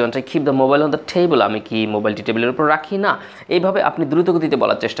রাখি। Don't I keep the mobile on the table, আমি কি মোবাইলটি টেবিলের উপর রাখি না। এইভাবে আপনি দ্রুত গতিতে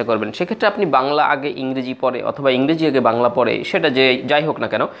বলার চেষ্টা করবেন। সেক্ষেত্রে আপনি বাংলা আগে ইংরেজি পরে অথবা ইংরেজি আগে বাংলা পরে, সেটা যাই হোক না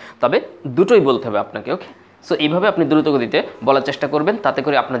কেন, তবে দুটোই বলতে হবে আপনাকে। ওকে, সো এইভাবে আপনি দ্রুত গতিতে বলার চেষ্টা করবেন, তাতে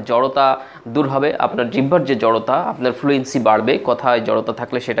করে আপনার জড়তা দূর হবে, আপনার জিহ্বার যে জড়তা, আপনার ফ্লুয়েন্সি বাড়বে। কথায় জড়তা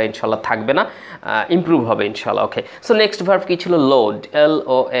থাকলে সেটা ইনশাল্লাহ থাকবে না, ইমপ্রুভ হবে ইনশাল্লাহ। ওকে, সো নেক্সট ভার্ব কী ছিল? Load,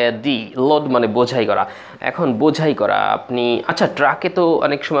 LOAD। লোড মানে বোঝাই করা। এখন বোঝাই করা আপনি, আচ্ছা, ট্রাকে তো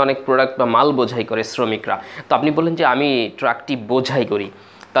অনেক সময় অনেক প্রোডাক্ট বা মাল বোঝাই করে শ্রমিকরা, তো আপনি বললেন যে আমি ট্রাকটি বোঝাই করি।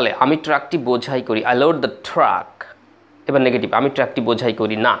 তাহলে আমি ট্রাকটি বোঝাই করি, I load the truck। এবার নেগেটিভ, আমি ট্রাকটি বোঝাই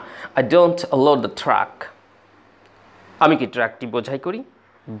করি না, I don't load the truck। আমি কি ট্রাকটি বোঝাই করি?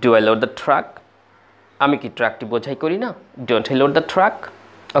 Do I load the truck? আমি কি ট্রাকটি বোঝাই করি না? Don't I load the truck?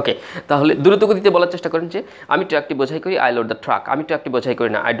 ওকে, তাহলে দ্রুত গতিতে বলার চেষ্টা করেন যে আমি ট্রাকটি বোঝাই করি, I load the truck। আমি ট্রাকটি বোঝাই করি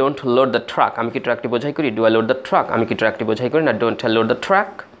না, I don't load the truck। আমি কি ট্রাকটি বোঝাই করি? Do I load the truck? আমি কি ট্রাকটি বোঝাই করি না? Don't I load the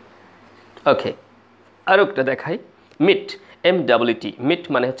truck? ওকে, আরও একটা দেখাই, মিট, MWT। মিট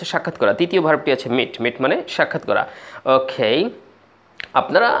মানে হচ্ছে সাক্ষাৎ করা। তৃতীয় ভার্বটি আছে মিট মানে সাক্ষাৎ করা। ওকে,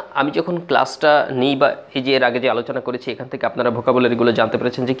 আপনারা, আমি যখন ক্লাসটা নিই বা এই যে এর আগে যে আলোচনা করেছি, এখান থেকে আপনারা ভোকাবুলারিগুলো জানতে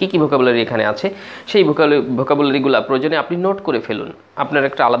পেরেছেন যে কী ভোকাবুলারি এখানে আছে। সেই ভোকাবুলারিগুলো প্রয়োজনে আপনি নোট করে ফেলুন আপনার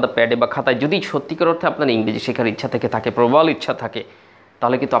একটা আলাদা প্যাডে বা খাতায়। যদি সত্যিকার অর্থে আপনার ইংরেজি শেখার ইচ্ছা থেকে থাকে, প্রবল ইচ্ছা থাকে,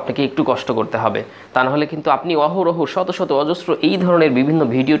 তাহলে কিন্তু আপনাকে একটু কষ্ট করতে হবে। তা নাহলে কিন্তু আপনি অহরহ শত অজস্র এই ধরনের বিভিন্ন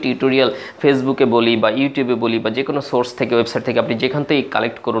ভিডিও টিউটোরিয়াল ফেসবুকে বলি বা ইউটিউবে বলি বা যে কোনো সোর্স থেকে, ওয়েবসাইট থেকে, আপনি যেখান থেকেই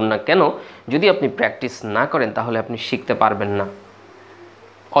কালেক্ট করুন না কেন, যদি আপনি প্র্যাকটিস না করেন তাহলে আপনি শিখতে পারবেন না,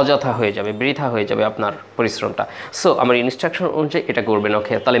 অযথা হয়ে যাবে, বৃথা হয়ে যাবে আপনার পরিশ্রমটা। সো আমার ইনস্ট্রাকশন অনুযায়ী এটা করবেন।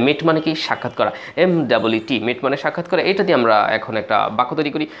 ওকে, তাহলে মিট মানে কি? সাক্ষাৎ করা, MWT, মিট মানে সাক্ষাৎ করা। এটা দিয়ে আমরা এখন একটা বাক্য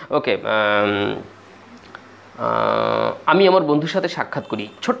তৈরি করি। ওকে, আমি আমার বন্ধুর সাথে সাক্ষাৎ করি।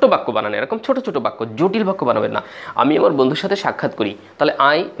 ছোট্ট বাক্য বানান, এরকম ছোট বাক্য, জটিল বাক্য বানাবেন না। আমি আমার বন্ধুর সাথে সাক্ষাৎ করি, তাহলে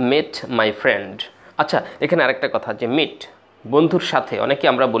I met my friend। আচ্ছা, এখানে আরেকটা কথা, যে মিট বন্ধুর সাথে, অনেকে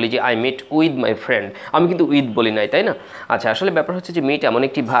আমরা বলি যে I meet with my friend, আমি কিন্তু উইথ বলি নাই, তাই না? আচ্ছা, আসলে ব্যাপার হচ্ছে যে মিট এমন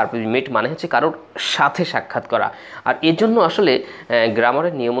একটি ভার্ব, মিট মানে হচ্ছে কারোর সাথে সাক্ষাৎ করা। আর এর জন্য আসলে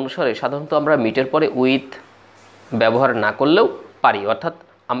গ্রামারের নিয়ম অনুসারে সাধারণত আমরা মিটের পরে উইথ ব্যবহার না করলেও পারি, অর্থাৎ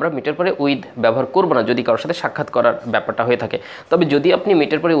আমরা মিটের পরে উইথ ব্যবহার করব না যদি কারোর সাথে সাক্ষাৎ করার ব্যাপারটা হয়ে থাকে। তবে যদি আপনি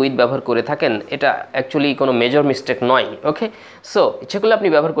মিটের পরে উইথ ব্যবহার করে থাকেন, এটা অ্যাকচুয়ালি কোনো মেজর মিস্টেক নয়। ওকে, সো ইচ্ছে করলে আপনি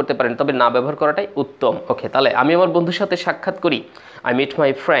ব্যবহার করতে পারেন, তবে না ব্যবহার করাটাই উত্তম। ওকে, তাহলে আমি আমার বন্ধুর সাথে সাক্ষাৎ করি, I meet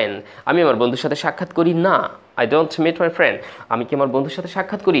my friend। আমি আমার বন্ধুর সাথে সাক্ষাৎ করি না, I don't meet my friend। আমি কি আমার বন্ধুর সাথে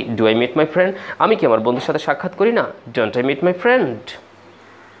সাক্ষাৎ করি? Do I meet my friend? আমি কি আমার বন্ধুর সাথে সাক্ষাৎ করি না? Don't I meet my friend?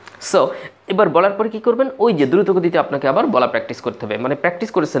 So এবার বলার পরে কী করবেন? ওই যে দ্রুতগতিতে আপনাকে আবার বলা প্র্যাকটিস করতে হবে। মানে প্র্যাকটিস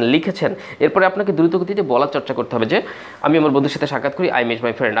করেছেন, লিখেছেন, এরপরে আপনাকে দ্রুতগতিতে বলা চর্চা করতে হবে যে আমি আমার বন্ধুর সাথে সাক্ষাৎ করি, I meet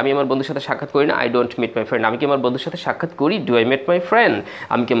my friend। আমি আমার বন্ধুর সাথে সাক্ষাৎ করি না, I don't meet my friend। আমি কি আমার বন্ধুর সাথে সাক্ষাৎ করি? Do I meet my friend?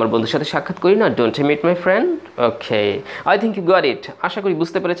 আমি কি আমার বন্ধুর সাথে সাক্ষাৎ করি না? Don't I meet my friend? Okay, I think you got it. আশা করি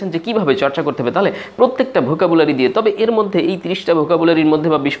বুঝতে পেরেছেন যে কীভাবে চর্চা করতে হবে। তাহলে প্রত্যেকটা ভোকাবুলারি দিয়ে, তবে এর মধ্যে এই 30টা ভোকাবুলারির মধ্যে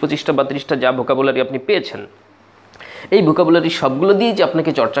বা 20-25টা বা 30টা যা ভোকাবুলারি আপনি পেয়েছেন, এই ভোকাবুলারি সবগুলো দিয়ে যে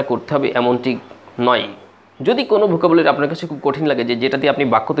আপনাকে চর্চা করতে হবে এমনটি নয়। যদি কোনো ভোকাবুলারি আপনার কাছে খুব কঠিন লাগে, যেটা দিয়ে আপনি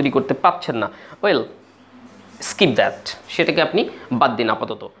বাক্য তৈরি করতে পারছেন না, ওয়েল স্কিপ দ্যাট, সেটাকে আপনি বাদ দিন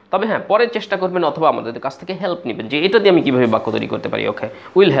আপাতত। তবে হ্যাঁ, পরে চেষ্টা করবেন অথবা আমাদের কাছ থেকে হেল্প নেবেন যে এটা দিয়ে আমি কীভাবে বাক্য তৈরি করতে পারি। ওকে,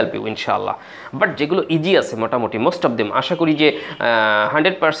 উইল হেল্প ইউ ইনশাআল্লাহ। বাট যেগুলো ইজি আছে মোটামুটি মোস্ট অফ দেম, আশা করি যে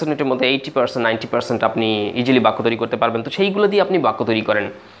 100%-এর মধ্যে 80%, 90% আপনি ইজিলি বাক্য তৈরি করতে পারবেন। তো সেইগুলো দিয়ে আপনি বাক্য তৈরি করেন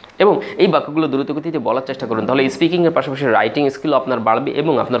এবং এই বাক্যগুলো দ্রুত গতিতে বলার চেষ্টা করুন, তাহলে স্পিকিংয়ের পাশাপাশি রাইটিং স্কিল আপনার বাড়বে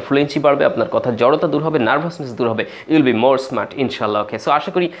এবং আপনার ফ্লুয়েন্সি বাড়বে, আপনার কথার জড়তা দূর হবে, নার্ভাসনেস দূর হবে, you will be more smart ইনশাআল্লাহ। ওকে, সো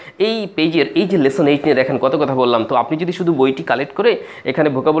আশা করি এই পেজের এই যে লেসন 8 নিয়ে দেখেন কত কথা বললাম। তো আপনি যদি শুধু বইটি কালেক্ট করে এখানে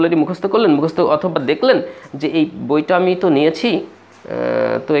ভোকাবুলারি মুখস্থ করলেন, মুখস্থ অথবা দেখলেন যে এই বইটা আমি তো নিয়েছি,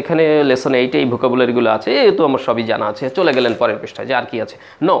 তো এখানে লেসন 8 এই ভোকাবুলারিগুলো আছে, তো আমার সবই জানা আছে, চলে গেলেন পরের পৃষ্ঠায় যে আর কি আছে।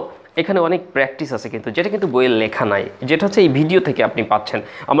 নো, এখানে অনেক প্র্যাকটিস আছে কিন্তু, যেটা কিন্তু বইয়ের লেখা নাই, যেটা হচ্ছে এই ভিডিও থেকে আপনি পাচ্ছেন,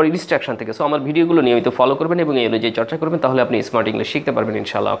 আমার ইনস্ট্রাকশন থেকে। সো আমার ভিডিওগুলো নিয়মিত ফলো করবেন এবং এই অনুযায়ী চর্চা করবেন, তাহলে আপনি স্মার্ট ইংলিশ শিখতে পারবেন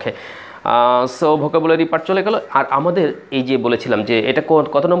ইনশাআল্লাহ। ওকে, সো ভোকাবুলারি পার্ট চলে গেল। আর আমাদের এই যে বলেছিলাম যে এটা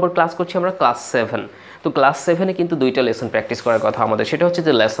কত নম্বর ক্লাস করছি আমরা, ক্লাস 7। তো ক্লাস 7-এ কিন্তু দুইটা লেসন প্র্যাকটিস করার কথা আমাদের, সেটা হচ্ছে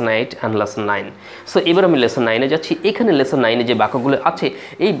যে লেসন 8 অ্যান্ড লেসন 9। সো এবার আমি লেসন 9-এ যাচ্ছি। এখানে লেসন 9-এ যে বাক্যগুলো আছে,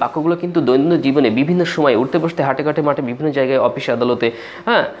 এই বাক্যগুলো কিন্তু দৈনন্দিন জীবনে বিভিন্ন সময় উঠতে বসতে, হাঁটে ঘাটে মাঠে, বিভিন্ন জায়গায়, অফিস আদালতে,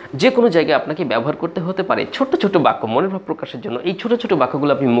 হ্যাঁ, যে কোনো জায়গায় আপনাকে ব্যবহার করতে হতে পারে। ছোট্ট ছোট বাক্য মনের ভাব প্রকাশের জন্য এই ছোট ছোট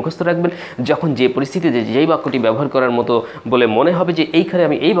বাক্যগুলো আপনি মুখস্থ রাখবেন। যখন যে পরিস্থিতিতে যেই বাক্যটি ব্যবহার করার মতো বলে মনে হবে যে এইখানে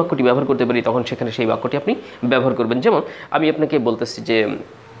আমি এই বাক্যটি ব্যবহার করতে পারি, তখন সেখানে সেই বাক্যটি আপনি ব্যবহার করবেন। যেমন আমি আপনাকে বলতেছি যে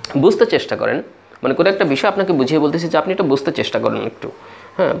বুঝতে চেষ্টা করেন, মানে কোনো একটা বিষয় আপনাকে বুঝিয়ে বলতেছি যে আপনি এটা বুঝতে চেষ্টা করেন একটু,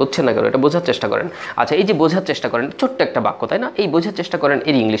 হ্যাঁ, বুঝছেন না কেন, এটা বোঝার চেষ্টা করেন। আচ্ছা, এই যে বোঝার চেষ্টা করেন, ছোট্ট একটা বাক্য, তাই না? এই বোঝার চেষ্টা করেন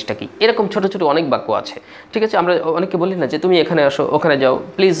এর ইংলিশটা কি? এরকম ছোটো ছোটো অনেক বাক্য আছে, ঠিক আছে? আমরা অনেকে বলি না যে তুমি এখানে আসো, ওখানে যাও,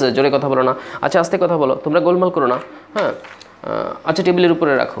 প্লিজ জোরে কথা বলো না, আচ্ছা আস্তে কথা বলো, তোমরা গোলমাল করো না, হ্যাঁ, আচ্ছা টেবিলের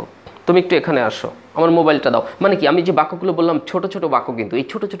উপরে রাখো, তুমি একটু এখানে আসো, আমার মোবাইলটা দাও। মানে কি, আমি যে বাক্যগুলো বললাম ছোট ছোট বাক্য, কিন্তু এই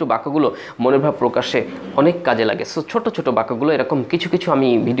ছোট ছোট বাক্যগুলো মনের ভাব প্রকাশে অনেক কাজে লাগে। সো ছোট ছোট বাক্যগুলো এরকম কিছু কিছু আমি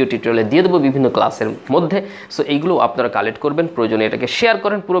ভিডিও টিউটোরিয়ালে দিয়ে দেবো বিভিন্ন ক্লাসের মধ্যে। সো এইগুলো আপনারা কালেক্ট করবেন, প্রয়োজনে এটাকে শেয়ার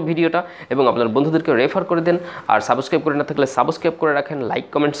করেন পুরো ভিডিওটা, এবং আপনার বন্ধুদেরকে রেফার করে দেন। আর সাবস্ক্রাইব করে না থাকলে সাবস্ক্রাইব করে রাখেন, লাইক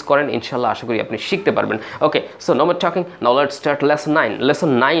কমেন্টস করেন, ইনশাল্লাহ আশা করি আপনি শিখতে পারবেন। ওকে, so no more talking, now let's start lesson 9।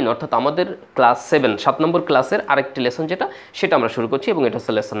 Lesson 9 অর্থাৎ আমাদের ক্লাস 7 7 নম্বর ক্লাসের আরেকটি লেসন, সেটা আমরা শুরু করছি, এবং এটা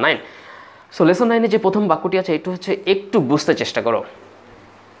হচ্ছে লেসন 9। সো লেসন 9-এ যে প্রথম বাক্যটি আছে, এটা হচ্ছে একটু বুঝতে চেষ্টা করো।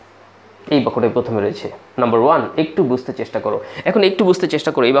 এই বাক্যটাই প্রথমে রয়েছে, নাম্বার 1, একটু বুঝতে চেষ্টা করো। এখন একটু বুঝতে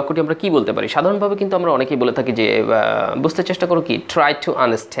চেষ্টা করো, এই বাক্যটি আমরা কি বলতে পারি? সাধারণভাবে কিন্তু আমরা অনেকেই বলে থাকি যে বুঝতে চেষ্টা করো কি, try to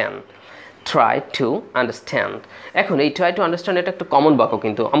understand, try to understand. এখন এই ট্রাই টু আন্ডারস্ট্যান্ড এটা একটা কমন বাক্য,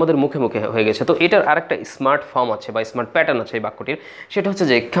 কিন্তু আমাদের মুখে মুখে হয়ে গেছে। তো এটার আরেকটা স্মার্ট ফর্ম আছে বা স্মার্ট প্যাটার্ন আছে এই বাক্যটির, সেটা হচ্ছে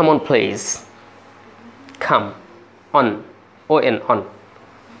যে come on please, come on, ON, on,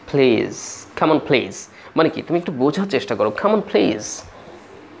 please, come on please. মানে কি, তুমি একটু বোঝার চেষ্টা করো, কাম অন প্লিজ।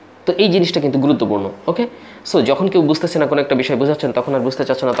 তো এই জিনিসটা কিন্তু গুরুত্বপূর্ণ। ওকে, সো যখন কেউ বুঝতেছে না, কোনো একটা বিষয় বোঝাচ্ছেন, তখন আর বুঝতে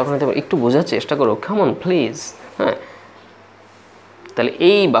চাচ্ছে না, তখন একটু বোঝার চেষ্টা করো, কাম অন প্লিজ। হ্যাঁ, তাহলে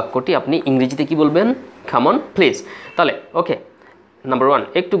এই বাক্যটি আপনি ইংরেজিতে কি বলবেন? Come on please. তাহলে ওকে, নাম্বার 1,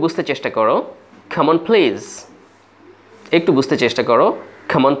 একটু বুঝতে চেষ্টা করো, কাম অন প্লিজ। একটু বুঝতে চেষ্টা করো,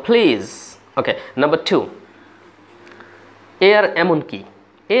 come on please. Okay, number 2, এ আর এমন কি।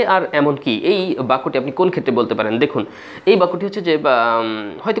 এ আর এমন কি, এই বাক্যটি আপনি কোন ক্ষেত্রে বলতে পারেন? দেখুন, এই বাক্যটি হচ্ছে যে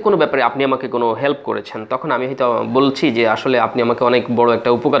হয়তো কোনো ব্যাপারে আপনি আমাকে কোনো হেল্প করেছেন, তখন আমি হয়তো বলছি যে আসলে আপনি আমাকে অনেক বড় একটা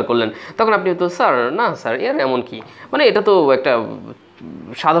উপকার করলেন, তখন আপনি হয়তো স্যার, না স্যার, এ আর এমন কি, মানে এটা তো একটা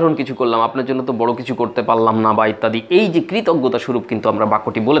সাধারণ কিছু করলাম, আপনার জন্য তো বড় কিছু করতে পারলাম না, বা ইত্যাদি। এই যে কৃতজ্ঞতা স্বরূপ কিন্তু আমরা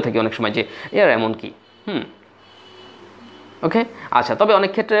বাক্যটি বলে থাকি অনেক সময় যে এ আর এমন কি। ওকে, আচ্ছা, তবে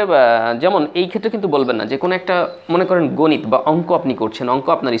অনেক ক্ষেত্রে, যেমন এই ক্ষেত্রে কিন্তু বলবেন না যে কোনো একটা, মনে করেন গণিত বা অঙ্ক আপনি করছেন, অঙ্ক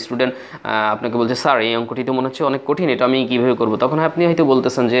আপনার স্টুডেন্ট আপনাকে বলছে স্যার এই অঙ্কটি তো মনে হচ্ছে অনেক কঠিন, এটা আমি কীভাবে করবো? তখন আপনি হয়তো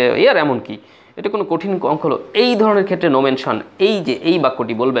বলতেছেন যে আর এমন কি, এটা কোনো কঠিন অঙ্ক হলো। এই ধরনের ক্ষেত্রে নো মেনশন, এই যে এই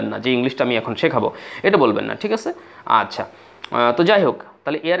বাক্যটি বলবেন না, যে ইংলিশটা আমি এখন শেখাবো, এটা বলবেন না, ঠিক আছে? আচ্ছা, তো যাই হোক,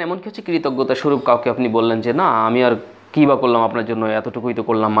 তাহলে আর এমন কি হচ্ছে কৃতজ্ঞতা স্বরূপ কাউকে আপনি বললেন যে না আমি আর কী বা করলাম আপনার জন্য, এতটুকুই তো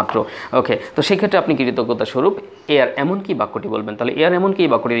করলাম মাত্র। ওকে, তো সেই ক্ষেত্রে আপনি কৃতজ্ঞতা স্বরূপ আর এমন কি বাক্যটি বলবেন। তাহলে আর এমন কি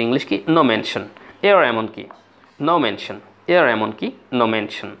বাক্যটির ইংলিশ কি? No mention. আর এমন কি, নো মেনশন। আর এমন কি, নো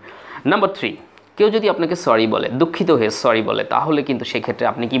মেনশন। নাম্বার 3, কেউ যদি আপনাকে সরি বলে, দুঃখিত হয়ে সরি বলে, তাহলে কিন্তু সেক্ষেত্রে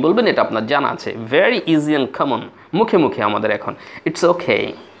আপনি কি বলবেন? এটা আপনার জানা আছে, ভেরি ইজি অ্যান্ড কমন, মুখে মুখে আমাদের এখন, ইটস ওকে।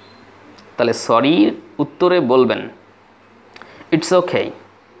 তাহলে সরির উত্তরে বলবেন ইটস ওকে,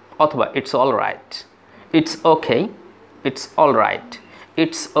 অথবা it's all right. It's okay, it's all right,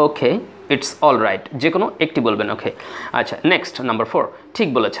 it's okay, it's all right, যে কোনো একটি বলবেন। ওকে, আচ্ছা, নেক্সট নাম্বার 4, ঠিক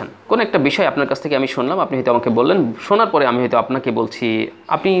বলেছেন। কোনো একটা বিষয় আপনার কাছ থেকে আমি শুনলাম, আপনি হয়তো আমাকে বললেন, শোনার পরে আমি হয়তো আপনাকে বলছি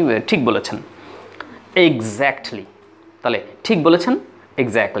আপনি ঠিক বলেছেন, এক্স্যাক্টলি। তাহলে ঠিক বলেছেন,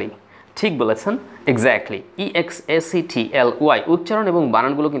 এক্স্যাক্টলি, ঠিক বলেছেন, এক্স্যাক্টলি, EXACTLY। উচ্চারণ এবং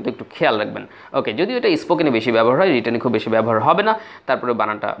বানানগুলো কিন্তু একটু খেয়াল রাখবেন। ওকে, যদিও এটা স্পোকেনে বেশি ব্যবহার হয়, রিটেনে খুব বেশি ব্যবহার হবে না, তারপরে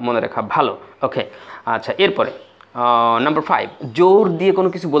বানানটা মনে রাখা ভালো। ওকে, আচ্ছা, এরপরে নাম্বার 5, জোর দিয়ে কোনো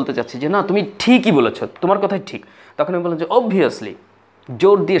কিছু বলতে চাচ্ছি যে না তুমি ঠিকই বলেছো, তোমার কথাই ঠিক, তখন আমি বললাম যে অবভিয়াসলি,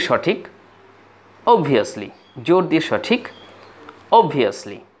 জোর দিয়ে সঠিক, অবভিয়াসলি, জোর দিয়ে সঠিক,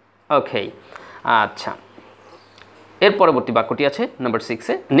 অবভিয়াসলি, ওকে, আচ্ছা, এর পরবর্তী বাক্যটি আছে নাম্বার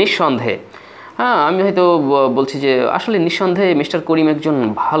 6-এ, নিঃসন্দেহে। হ্যাঁ, আমি হয়তো বলছি যে আসলে নিঃসন্দেহে মিস্টার করিম একজন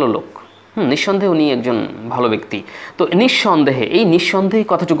ভালো লোক। নিঃসন্দেহে উনি একজন ভালো ব্যক্তি। তো নিঃসন্দেহে, এই নিঃসন্দেহে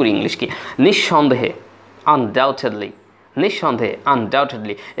কতটুকুর ইংলিশ কি? নিঃসন্দেহে, আনডাউটেডলি, নিঃসন্দেহে,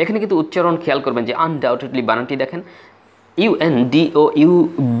 আনডাউটেডলি। এখানে কিন্তু উচ্চারণ খেয়াল করবেন যে আনডাউটেডলি বানানটি দেখেন,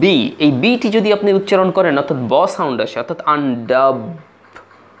 UNDOUB, এই বিটি যদি আপনি উচ্চারণ করেন অর্থাৎ ব সাউন্ড আসে, অর্থাৎ আনডাউটেডলি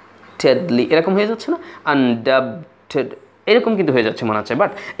এরকম হয়ে যাচ্ছে না, আনডাউটেড এরকম কিন্তু হয়ে যাচ্ছে মনে হচ্ছে,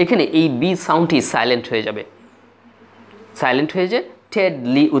 বাট এখানে এই বি সাউন্ডটি সাইলেন্ট হয়ে যাবে, সাইলেন্ট হয়ে যে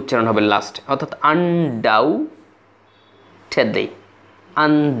টেডলি উচ্চারণ হবে লাস্ট, অর্থাৎ আনডাউটেডলি,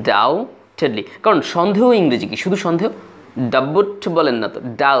 আনডাউটেডলি। কারণ সন্দেহ ইংরেজি কি? শুধু সন্দেহ, ডাউট বলেন না তো,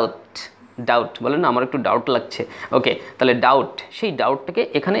 ডাউট, ডাউট বলেন না, আমার একটু ডাউট লাগছে। ওকে, তাহলে ডাউট, সেই ডাউটটাকে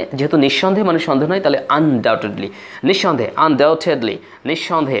এখানে যেহেতু নিঃসন্দেহে মানে সন্দেহ নয়, তাহলে আনডাউটেডলি, নিঃসন্দেহে, আনডাউটেডলি,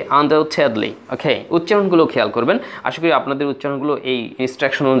 নিঃসন্দেহে, আনডাউটেডলি। ওকে, উচ্চারণগুলো খেয়াল করবেন। আশা করি আপনাদের উচ্চারণগুলো এই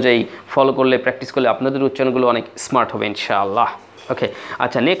ইনস্ট্রাকশন অনুযায়ী ফলো করলে, প্র্যাকটিস করলে আপনাদের উচ্চারণগুলো অনেক স্মার্ট হবে ইনশাআল্লাহ। ওকে,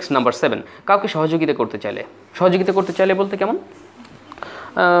 আচ্ছা, নেক্সট নাম্বার 7, কাউকে সহযোগিতা করতে চাইলে। সহযোগিতা করতে চাইলে বলতে কেমন?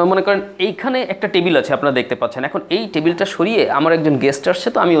 মনে করেন এইখানে একটা টেবিল আছে, আপনারা দেখতে পাচ্ছেন। এখন এই টেবিলটা সরিয়ে আমার একজন গেস্ট আসছে,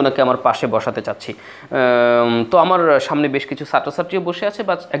 তো আমি ওনাকে আমার পাশে বসাতে চাচ্ছি। তো আমার সামনে বেশ কিছু ছাত্রছাত্রীও বসে আছে,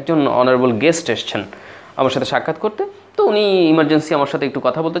 বা একজন অনারেবল গেস্ট এসছেন আমার সাথে সাক্ষাৎ করতে, তো উনি ইমার্জেন্সি আমার সাথে একটু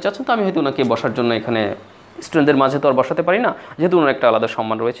কথা বলতে চাচ্ছেন, তো আমি হয়তো ওনাকে বসার জন্য এখানে, স্টুডেন্টদের মাঝে তো আর বসাতে পারি না, যেহেতু ওনার একটা আলাদা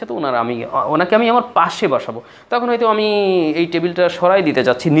সম্মান রয়েছে, তো ওনাকে আমি আমার পাশে বসাবো। তখন হয়তো আমি এই টেবিলটা সরাই দিতে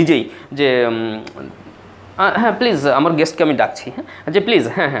চাচ্ছি নিজেই, যে হ্যাঁ প্লিজ, আমার গেস্টকে আমি ডাকছি, হ্যাঁ, যে প্লিজ,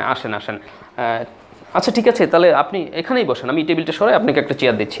 হ্যাঁ হ্যাঁ আসেন আসেন, আচ্ছা ঠিক আছে, তাহলে আপনি এখানেই বসেন, আমি এই টেবিলটা সরাই আপনাকে একটা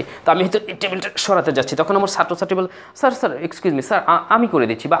চেয়ার দিচ্ছি। তো আমি হয়তো এই টেবিলটা সরাতে যাচ্ছি, তখন আমার ছাত্রছাত্রী বলে, sir sir excuse me sir, আমি করে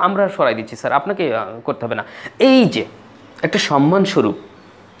দিচ্ছি, বা আমরা সরাই দিচ্ছি স্যার, আপনাকে করতে হবে না। এই যে একটা সম্মানস্বরূপ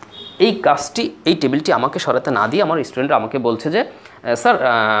এই কাজটি, এই টেবিলটি আমাকে সরাতে না দিয়ে আমার স্টুডেন্টরা আমাকে বলছে যে স্যার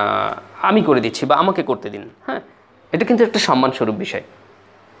আমি করে দিচ্ছি, বা আমাকে করতে দিন। হ্যাঁ, এটা কিন্তু একটা সম্মানস্বরূপ বিষয়।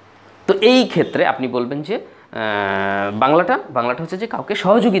 তো এই ক্ষেত্রে আপনি বলবেন যে বাংলাটা হচ্ছে যে কাউকে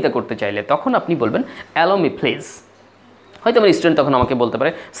সহযোগিতা করতে চাইলে, তখন আপনি বলবেন অ্যালো মি প্লিজ। হয়তো আমার স্টুডেন্ট তখন আমাকে বলতে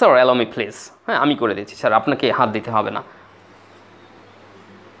পারে, স্যার অ্যালো মি প্লিজ, হ্যাঁ আমি করে দিচ্ছি স্যার, আপনাকে হাত দিতে হবে না।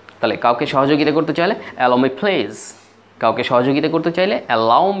 তাহলে কাউকে সহযোগিতা করতে চাইলে অ্যালো মি প্লিজ, কাউকে সহযোগিতা করতে চাইলে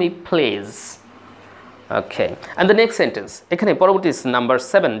allow me please. Okay, and the next sentence, এখানে পরবর্তী নাম্বার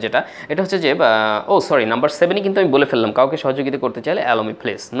 7 যেটা, এটা হচ্ছে যে নাম্বার 7ই কিন্তু আমি বলে ফেললাম কাউকে সহযোগিতা করতে চাইলে অ্যালো মি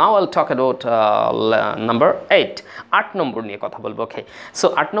প্লিজ। নাও আইল টক অ্যাবাউট নাম্বার 8, 8 নম্বর নিয়ে কথা বলবো। ওকে, সো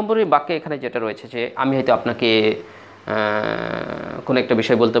 8 নম্বরের বাক্যে এখানে যেটা রয়েছে যে আমি হয়তো আপনাকে কোনো একটা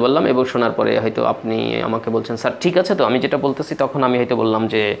বিষয় বলতে বললাম, এবং শোনার পরে হয়তো আপনি আমাকে বলছেন স্যার ঠিক আছে তো আমি যেটা বলতেছি, তখন আমি হয়তো বললাম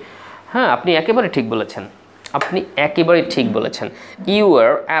যে হ্যাঁ আপনি একেবারে ঠিক বলেছেন, আপনি একেবারে ঠিক বলেছেন, ইউ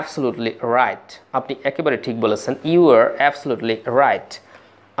আর অ্যাবসলিউটলি রাইট, আপনি একেবারে ঠিক বলেছেন, ইউ আর অ্যাবসলিউটলি রাইট,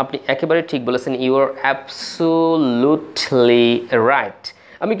 আপনি একেবারে ঠিক বলেছেন, ইউ আর অ্যাবসলিউটলি রাইট।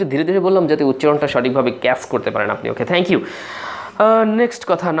 আমি একটু ধীরে ধীরে বললাম যাতে উচ্চারণটা সঠিকভাবে ক্যাচ করতে পারেন আপনি। ওকে, থ্যাংক ইউ। নেক্সট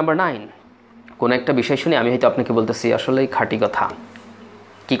কথা নাম্বার 9, কোনো একটা বিষয় শুনে আমি হয়তো আপনাকে বলতেছি আসলেই খাঁটি কথা।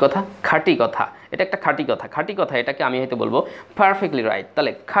 কী কথা? খাঁটি কথা। এটা একটা খাঁটি কথা, খাঁটি কথা এটাকে আমি হয়তো বলবো পারফেক্টলি রাইট।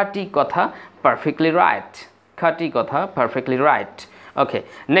 তাহলে খাঁটি কথা পারফেক্টলি রাইট, খাঁটি কথা পারফেক্টলি রাইট। ওকে,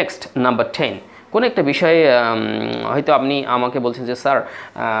 নেক্সট নাম্বার 10, কোনো একটা বিষয়ে হয়তো আপনি আমাকে বলছেন যে স্যার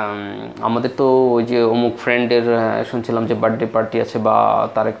আমাদের তো ওই যে অমুক ফ্রেন্ডের শুনছিলাম যে বার্থডে পার্টি আছে, বা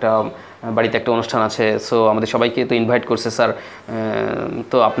তার একটা বাড়িতে একটা অনুষ্ঠান আছে, সো আমাদের সবাইকে তো ইনভাইট করছে স্যার,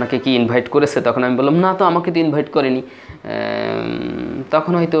 তো আপনাকে কি ইনভাইট করেছে? তখন আমি বললাম না তো, আমাকে তো ইনভাইট করেনি।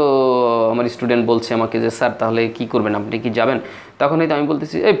 তখন হয়তো আমার স্টুডেন্ট বলছে আমাকে যে স্যার তাহলে কি করবেন, আপনি কি যাবেন? তখন হয়তো আমি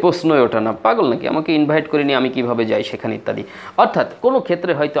বলতেছি এই প্রশ্নই ওঠে না, পাগল নাকি, আমাকে ইনভাইট করেনি, আমি কিভাবে যাই সেখানে ইত্যাদি। অর্থাৎ কোনো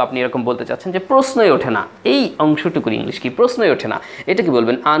ক্ষেত্রে হয়তো আপনি এরকম বলতে চাচ্ছেন যে প্রশ্নই ওঠে না, এই অংশটুকুর ইংলিশ কি? প্রশ্নই ওঠে না। এটা কি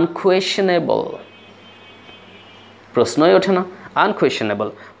বলবেন? আনকোয়েশনেবল। প্রশ্নই ওঠে না, আনকোয়েশনেবল,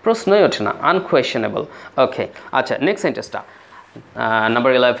 প্রশ্নই ওঠে না, আনকোয়েশনেবল। ওকে, আচ্ছা, নেক্সট সেন্টেন্সটা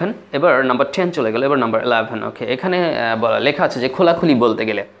নাম্বার 11, এবার নাম্বার 10 চলে গেল, এবার নাম্বার 11। ওকে, এখানে লেখা আছে যে খোলাখুলি বলতে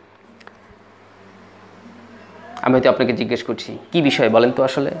গেলে। আমি হয়তো আপনাকে জিজ্ঞেস করছি কি বিষয় বলেন তো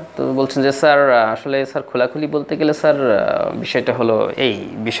আসলে, তো বলছেন যে স্যার আসলে স্যার খোলাখুলি বলতে গেলে স্যার বিষয়টা হলো এই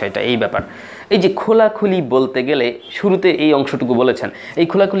বিষয়টা, এই ব্যাপার। এই যে খোলাখুলি বলতে গেলে, শুরুতে এই অংশটুকু বলেছেন, এই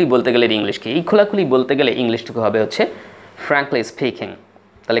খোলাখুলি বলতে গেলে ইংলিশ কি? এই খোলাখুলি বলতে গেলে ইংলিশটুকু হবে হচ্ছে ফ্র্যাঙ্কলি স্পিকিং।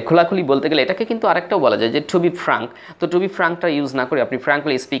 তাহলে খোলাখুলি বলতে গেলে এটাকে কিন্তু আরেকটাও বলা যায় যে টু বি ফ্র্যাঙ্ক। তো টু বি ফ্র্যাঙ্কটা ইউজ না করে আপনি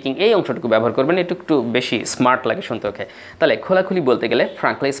ফ্র্যাঙ্কলি স্পিকিং এই অংশটুকু ব্যবহার করবেন, একটু বেশি স্মার্ট লাগে শুনতে। ওকে, তাহলে খোলাখুলি বলতে গেলে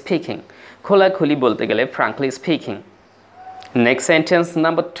ফ্র্যাঙ্কলি স্পিকিং, খোলাখুলি বলতে গেলে frankly speaking. Next sentence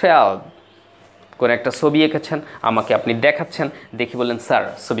number 12, কোনো একটা ছবি এঁকেছেন, আমাকে আপনি দেখাচ্ছেন, দেখি বললেন স্যার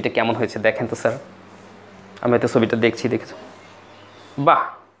ছবিটা কেমন হয়েছে দেখেন তো স্যার। আমি হয়তো ছবিটা দেখছি, বাহ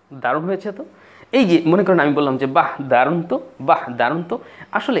দারুণ হয়েছে তো। এই যে মনে করেন আমি বললাম যে বাহ দারুণ তো, বাহ দারুণ তো,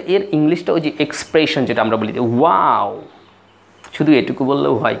 আসলে এর ইংলিশটা ওই যে এক্সপ্রেশন যেটা আমরা বলি ওয়াও, শুধু এটুকু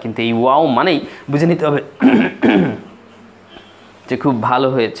বললেও হয়, কিন্তু এই ওয়াও মানেই বুঝে নিতে হবে যে খুব ভালো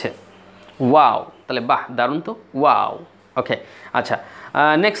হয়েছে, ওয়াও। তাহলে বাহ দারুণ তো, ওয়াও। ওকে, আচ্ছা,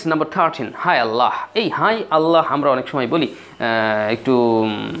 নেক্সট নাম্বার 13, হাই আল্লাহ। এই হাই আল্লাহ আমরা অনেক সময় বলি একটু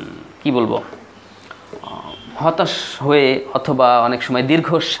কি বলবো, হতাশ হয়ে অথবা অনেক সময়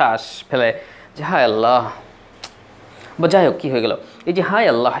দীর্ঘশ্বাস ফেলে যে হায় আল্লাহ, বা যাই হোক কী হয়ে গেল। এই যে হায়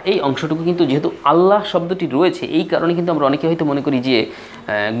আল্লাহ এই অংশটুকু কিন্তু যেহেতু আল্লাহ শব্দটি রয়েছে, এই কারণে কিন্তু আমরা অনেকে হয়তো মনে করি যে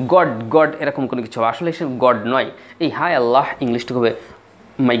গড এরকম কোনো কিছু, আসলে সে গড নয়। এই হায় আল্লাহ ইংলিশটুকু হবে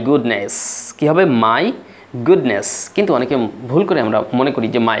মাই গুডনেস। কী হবে? My goodness. কিন্তু অনেকে ভুল করে আমরা মনে করি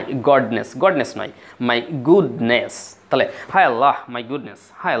যে মাই গডনেস নয়, মাই গুডনেস। তাহলে হায় আল্লাহ my goodness,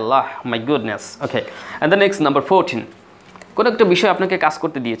 hi Allah my goodness. Okay, and the next number 14, কোনো একটা বিষয় আপনাকে কাজ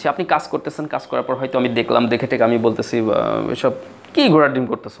করতে দিয়েছে, আপনি কাজ করতেছেন, কাজ করার পর হয়তো আমি দেখলাম, দেখে টেকে আমি বলতেছি এসব কী ঘোড়ার ডিম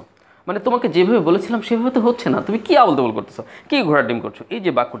করতেছো, মানে তোমাকে যেভাবে বলেছিলাম সেভাবে তো হচ্ছে না, তুমি কী আবল তাবল করতেছো, কী ঘোড়ার ডিম করছো। এই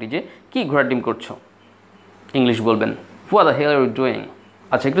যে বাক্যটি যে কী ঘোড়ার ডিম করছো, ইংলিশ বলবেন what the hell are you doing.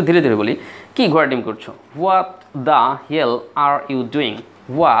 আচ্ছা একটু ধীরে ধীরে বলি, কী ঘোড়ার ডিম করছো, what the hell are you doing,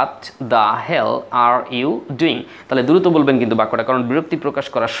 what the hell are you doing. তাহলে দ্রুত বলবেন কিন্তু বাক্যটা, কারণ বিরক্তি প্রকাশ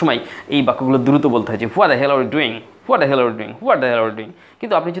করার সময় এই বাক্যগুলো দ্রুত বলতে হয় যে what the hell are you doing, what the hell are you doing, what the hell are you doing.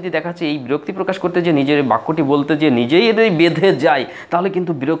 কিন্তু আপনি যদি দেখাচ্ছে এই বিরক্তি প্রকাশ করতে যে নিজের বাক্যটি বলতে যে নিজেই এদের বেঁধে যায়, তাহলে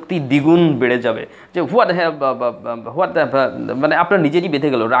কিন্তু বিরক্তি দ্বিগুণ বেড়ে যাবে। যে হোয়াট দ্য মানে আপনার নিজেরই বেঁধে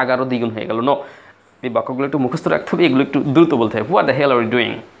গেল, রাগ আরও দ্বিগুণ হয়ে গেল। নো, এই বাক্যগুলো একটু মুখস্থ রাখতে হবে, এগুলো একটু দ্রুত বলতে হবে। What the hell are you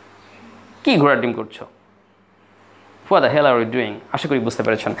doing, কী ঘোড়ার ডিম করছো, what the hell are you doing. আশা করি বুঝতে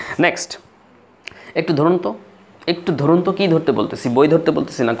পেরেছেন। নেক্সট, একটু ধরুন তো কী ধরতে বলতেছি, বই ধরতে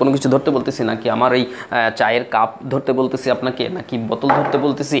বলতেছি না, কোনো কিছু ধরতে বলতেছি নাকি আমার এই চায়ের কাপ ধরতে বলতেছি আপনাকে, নাকি বোতল ধরতে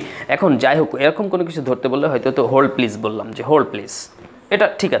বলতেছি। এখন যাই হোক এরকম কোনো কিছু ধরতে বললে হয়তো তো হোল্ড প্লিজ বললাম, যে হোল্ড প্লিজ, এটা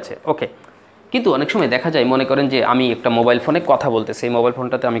ঠিক আছে ওকে। কিন্তু অনেক সময় দেখা যায়, মনে করেন যে আমি একটা মোবাইল ফোনে কথা বলতেছি, এই মোবাইল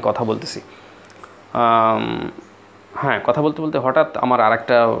ফোনটাতে আমি কথা বলতেছি, হ্যাঁ কথা বলতে বলতে হঠাৎ আমার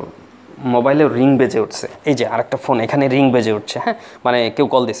আরেকটা মোবাইলেও রিং বেজে উঠছে, এই যে আরেকটা ফোন এখানে রিং বেজে উঠছে, হ্যাঁ মানে কেউ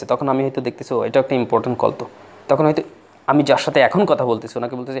কল দিচ্ছে, তখন আমি হয়তো দেখতেছি এটা একটা ইম্পর্টেন্ট কল, তো তখন হয়তো আমি যার সাথে এখন কথা বলতেছি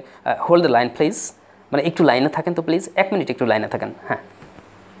ওনাকে বলতেছি হোল্ড দ্য লাইন প্লিজ, মানে একটু লাইনে থাকেন তো প্লিজ, 1 মিনিট একটু লাইনে থাকেন। হ্যাঁ,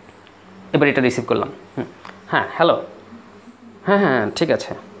 এবার এটা রিসিভ করলাম, হ্যাঁ হ্যালো, হ্যাঁ ঠিক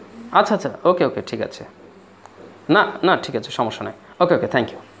আছে, আচ্ছা ওকে ঠিক আছে, না ঠিক আছে সমস্যা নেই, ওকে থ্যাংক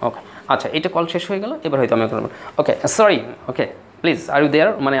ইউ, ওকে আচ্ছা এটা কল শেষ হয়ে গেল। এবার হয়তো আমি ওকে sorry, okay please are you there,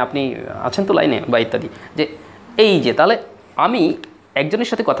 মানে আপনি আছেন তো লাইনে, বা ইত্যাদি। যে এই যে তাহলে আমি একজনের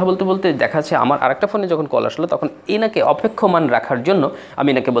সাথে কথা বলতে বলতে দেখা যাচ্ছে আমার আরেকটা ফোনে যখন কল আসলো, তখন এনাকে অপেক্ষমান রাখার জন্য আমি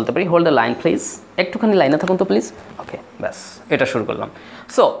এনাকে বলতে পারি হোল্ড দ্য লাইন প্লিজ, একটুখানি লাইনে থাকুন তো প্লিজ, ওকে ব্যাস এটা শুরু করলাম।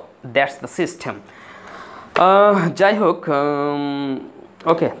 So that's the system. যাই হোক,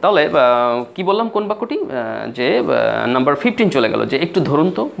 ওকে তাহলে কি বললাম কোন বাক্যটি, যে নাম্বার 15 চলে গেল, যে একটু ধরুন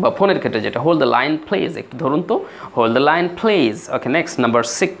তো, বা ফোনের ক্ষেত্রে যেটা হোল্ড দ্য লাইন প্লিজ, একটু ধরুন তো, hold the line please. Okay next number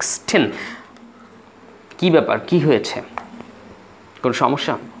 16, কি ব্যাপার, কি হয়েছে, কোনো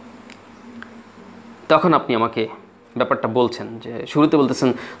সমস্যা, তখন আপনি আমাকে ব্যাপারটা বলছেন, যে শুরুতে বলতেছেন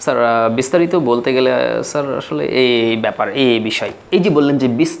স্যার বিস্তারিত বলতে গেলে স্যার আসলে এই ব্যাপার এই বিষয়, এই যে বললেন যে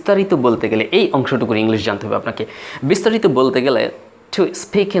বিস্তারিত বলতে গেলে এই অংশটুকুর ইংলিশ জানতে হবে আপনাকে। বিস্তারিত বলতে গেলে to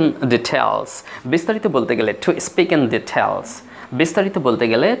speak in details, বিস্তারিত বলতে গেলে to speak in details, বিস্তারিত বলতে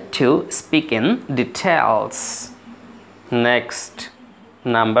গেলে to speak in details। Next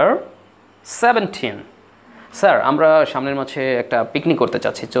number 17, sir আমরা সামনের মাসে একটা পিকনিক করতে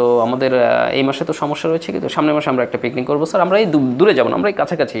চাচ্ছি, তো আমাদের এই মাসে তো সমস্যা রয়েছে, কিন্তু সামনের মাসে আমরা একটা পিকনিক করবো স্যার, আমরা এই দূরে যাবো না, আমরা এই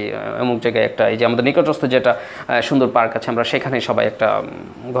কাছাকাছি এমন জায়গায় একটা, এই যে আমাদের নিকটস্থ যেটা সুন্দর পার্ক আছে, আমরা সেখানে সবাই একটা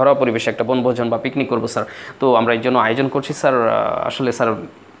ঘরোয়া পরিবেশে একটা বনভোজন বা পিকনিক করবো স্যার, তো আমরা এই জন্য আয়োজন করছি স্যার, আসলে স্যার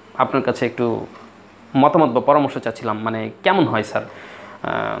আপনার কাছে একটু মতামত বা পরামর্শ চাচ্ছিলাম, মানে কেমন হয় স্যার।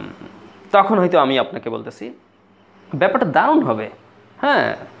 তখন হয়তো আমি আপনাকে বলতেছি ব্যাপারটা দারুণ হবে, হ্যাঁ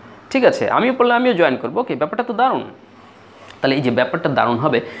ঠিক আছে আমিও পড়লে আমিও জয়েন করবো, ওকে ব্যাপারটা তো দারুণ। তাহলে এই যে ব্যাপারটা দারুণ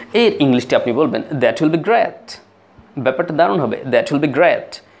হবে এর ইংলিশটি আপনি বলবেন দ্যাট উইল বি গ্রেট, ব্যাপারটা দারুণ হবে দ্যাট উইল বি গ্রেট,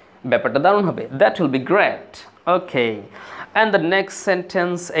 ব্যাপারটা দারুণ হবে that will be great. Okay and the next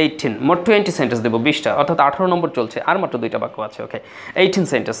sentence 18, মোট 20 সেন্টেন্স দেবো, 20টা, অর্থাৎ 18 নম্বর চলছে, আর মাত্র 2টা বাক্য আছে। ওকে 18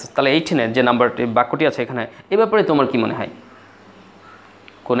 সেন্টেন্স, তাহলে 18-এর যে নাম্বারটি বাক্যটি আছে এখানে, এ ব্যাপারে তোমার কি মনে হয়,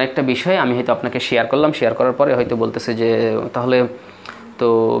 কোনো একটা বিষয়ে আমি হয়তো আপনাকে শেয়ার করলাম, শেয়ার করার পরে হয়তো বলতেছে যে তাহলে তো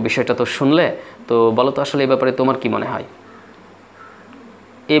বিষয়টা তো শুনলে, তো বলো তো আসলে এই ব্যাপারে তোমার কি মনে হয়,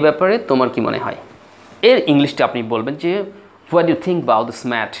 এই ব্যাপারে তোমার কি মনে হয়। এর ইংলিশটা আপনি বলবেন যে what do think about this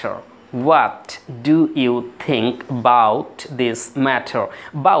matter, what do you think about this matter.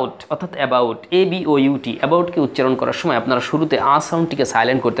 About অর্থাৎ অ্যাবাউট, ABOUT, অ্যাবাউটকে উচ্চারণ করার সময় আপনারা শুরুতে আ সাউন্ডটিকে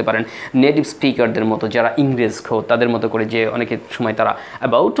সাইলেন্ট করতে পারেন, নেটিভ স্পিকারদের মতো যারা ইংরেজ তাদের মতো করে, যে অনেকের সময় তারা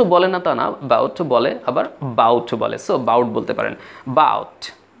অ্যাবাউটও বলে না, তা না, অ্যাবাউটও বলে, আবার বাউটও বলে। সো বাউট বলতে পারেন, bout,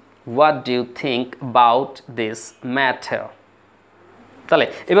 what do you think about this matter. তাহলে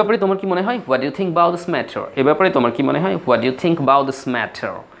এ ব্যাপারে তোমার কি মনে হয়, what you think about this matter. এ ব্যাপারে তোমার কি মনে হয়, what you think about this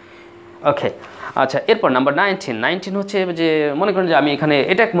matter. ওকে, আচ্ছা, এরপর নাম্বার 19 হচ্ছে যে মনে করেন যে আমি এখানে,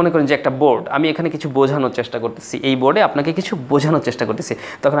 এটা মনে করেন যে একটা বোর্ড, আমি এখানে কিছু বোঝানোর চেষ্টা করতেছি, এই বোর্ডে আপনাকে কিছু বোঝানোর চেষ্টা করতেছি।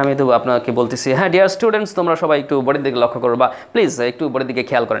 তখন আমি তো আপনাকে বলতেছি, হ্যাঁ ডিয়ার স্টুডেন্টস, তোমরা সবাই একটু বোর্ডের দিকে লক্ষ্য করো, বা প্লিজ একটু বোর্ডের দিকে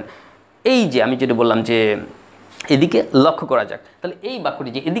খেয়াল করেন। এই যে আমি যেটা বললাম যে এদিকে লক্ষ্য করা যাক, তাহলে এই বাক্যটি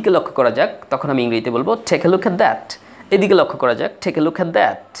যে এদিকে লক্ষ্য করা যাক, তখন আমি ইংরেজিতে বলবো take a look at that. এদিকে লক্ষ্য করা যাক, take a look at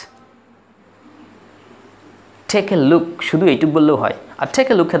that. Take a look শুধু এইটুকু বললেও হয়, আর take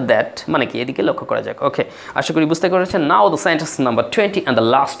a look at that মানে কি, এদিকে লক্ষ্য করা যাক। ওকে, আশা করি বুঝতে পেরেছেন। নাও the sentence number 20 and the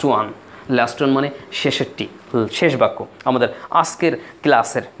last one. Last one মানে শেষেরটি, শেষ বাক্য আমাদের আজকের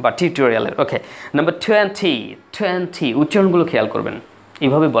ক্লাসের বা টিউটোরিয়ালের। ওকে, নাম্বার 20 উচ্চারণগুলো খেয়াল করবেন,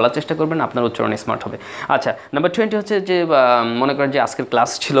 এইভাবে বলার চেষ্টা করবেন, আপনার উচ্চারণ স্মার্ট হবে। আচ্ছা, নাম্বার 20 হচ্ছে যে মনে করেন যে আজকের ক্লাস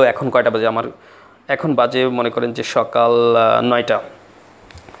ছিল, এখন কয়টা বাজে আমার, এখন বাজে মনে করেন যে সকাল 9টা,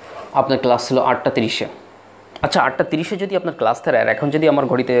 আপনার ক্লাস ছিল 8:30-এ। আচ্ছা, 8:30-এ যদি আপনার ক্লাস থাকে, আর এখন যদি আমার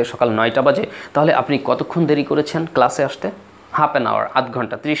ঘড়িতে সকাল 9টা বাজে, তাহলে আপনি কতক্ষণ দেরি করেছেন ক্লাসে আসতে? হাফ অ্যান আওয়ার, আধ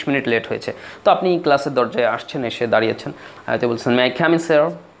ঘন্টা, 30 মিনিট লেট হয়েছে। তো আপনি ক্লাসের দরজায় আসছেন, এসে দাঁড়িয়েছেন, হয়তো বলছেন may I come in sir.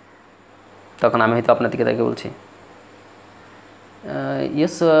 তখন আমি হয়তো আপনার দিকে তাকে বলছি,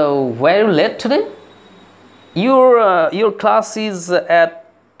 yes, were you late today? Your class is at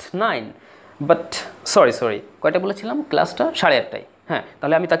 9, but sorry কয়টা বলেছিলাম? ক্লাসটা 8:30টায়। হ্যাঁ,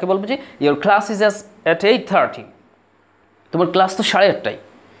 তাহলে আমি তাকে বলবো যে ইউর ক্লাস ইজ অ্যাট 8:30। তোমার ক্লাস তো 8:30টায়।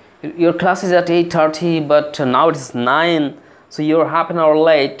 Your class is at 8:30, but now it is 9, so your half an hour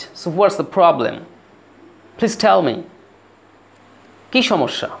late, so what's the problem? Please tell me. কী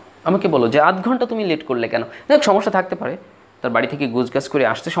সমস্যা আমাকে বলো, যে আধ ঘন্টা তুমি লেট করলে কেন? দেখ, সমস্যা থাকতে পারে, তার বাড়ি থেকে গুজগাছ করে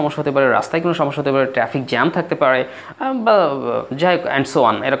আসতে সমস্যা হতে পারে, রাস্তায় কোনো সমস্যা হতে পারে, ট্রাফিক জ্যাম থাকতে পারে, বা যাই হোক, অ্যান্ড সো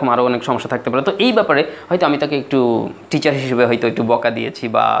অন, এরকম আরও অনেক সমস্যা থাকতে পারে। তো এই ব্যাপারে হয়তো আমি তাকে একটু টিচার হিসেবে হয়তো একটু বকা দিয়েছি,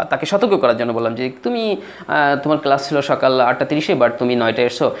 বা তাকে সতর্ক করার জন্য বললাম যে তুমি, তোমার ক্লাস ছিল সকাল 8:30-এ, বাট তুমি 9টায়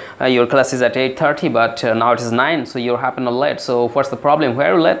এসো। Your class is at 8:30, but now it is 9, so your happen all late, so what's the problem, where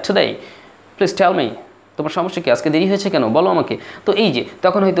you late today? Please tell me. তোমার সমস্যা কি, আজকে দেরি হয়েছে কেন, বলো আমাকে। তো এই যে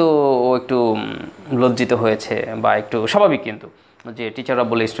তখন হয়তো ও একটু লজ্জিত হয়েছে, বা একটু স্বাভাবিক, কিন্তু যে টিচাররা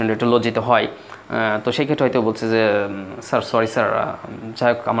বলে স্টুডেন্ট একটু লজ্জিত হয়, তো সেই ক্ষেত্রে হয়তো বলছে যে স্যার সরি স্যার, যাই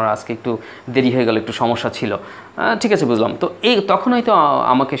হোক আমার আজকে একটু দেরি হয়ে গেল, একটু সমস্যা ছিল। ঠিক আছে, বুঝলাম। তো এই তখন হয়তো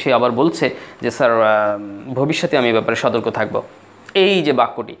আমাকে সে আবার বলছে যে স্যার ভবিষ্যতে আমি এ ব্যাপারে সতর্ক থাকব। এই যে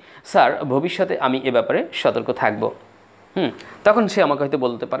বাক্যটি, স্যার ভবিষ্যতে আমি এ ব্যাপারে সতর্ক থাকব। তখন সে আমাকে হয়তো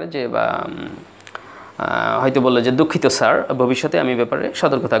বলতে পারে যে, হয়তো বললো যে দুঃখিত স্যার, ভবিষ্যতে আমি ব্যাপারে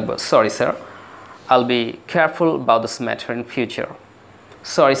সতর্ক থাকবো। Sorry sir, I'll be careful about this matter in future.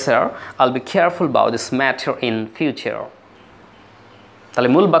 Sorry sir, I'll be careful about this matter in future. তাহলে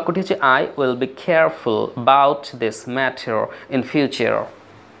মূল বাক্যটি হচ্ছে I will be careful about this matter in future.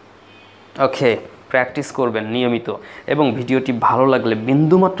 Okay, practice করবেন নিয়মিত, এবং ভিডিওটি ভালো লাগলে,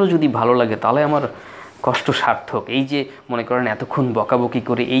 বিন্দুমাত্র যদি ভালো লাগে, তাহলে আমার কষ্ট সার্থক। এই যে মনে করেন এতক্ষণ বকাবকি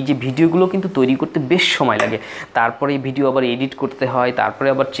করে এই যে ভিডিওগুলো কিন্তু তৈরি করতে বেশ সময় লাগে, তারপরে এই ভিডিও আবার এডিট করতে হয়, তারপরে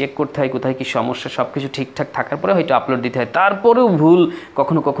আবার চেক করতে হয় কোথায় কী সমস্যা, সব কিছু ঠিকঠাক থাকার পরে হয়তো আপলোড দিতে হয়, তারপরেও ভুল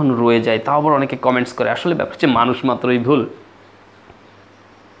কখনো কখনো রয়ে যায়। তাও আবার অনেকে কমেন্টস করে, আসলে ব্যাপার হচ্ছে মানুষ মাত্রই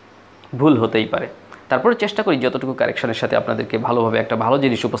ভুল হতেই পারে। তারপরে চেষ্টা করি যতটুকু কারেকশনের সাথে আপনাদেরকে ভালোভাবে একটা ভালো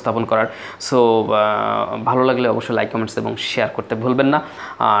জিনিস উপস্থাপন করার। সো ভালো লাগলে অবশ্যই লাইক, কমেন্টস এবং শেয়ার করতে ভুলবেন না।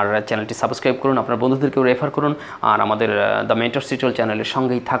 আর চ্যানেলটি সাবস্ক্রাইব করুন, আপনার বন্ধুদেরকেও রেফার করুন, আর আমাদের দ্য মেন্টরস টিউটোরিয়াল চ্যানেলের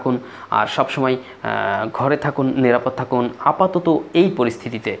সঙ্গেই থাকুন, আর সবসময় ঘরে থাকুন, নিরাপদ থাকুন। আপাতত এই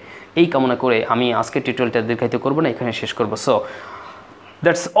পরিস্থিতিতে এই কামনা করে আমি আজকের টিউটোরিয়ালটা দীর্ঘায়িত করব না, এখানে শেষ করব। So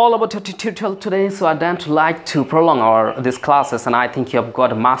that's all about our tutorial today. So I don't like to prolong these classes, and I think you have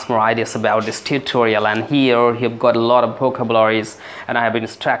got much more ideas about this tutorial, and here you have got a lot of vocabularies, and I have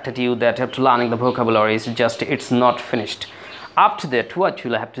instructed you that after learning the vocabularies, just it's not finished. After that, what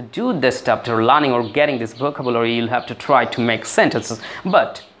you'll have to do, just after learning or getting this vocabulary, you'll have to try to make sentences,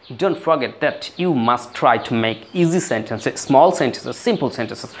 but don't forget that you must try to make easy sentences, small sentences, simple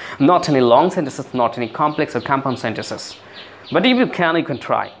sentences, not any long sentences, not any complex or compound sentences. But if you can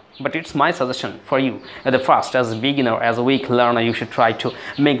try. but it's my suggestion for you. At the first, as a beginner, as a weak learner, you should try to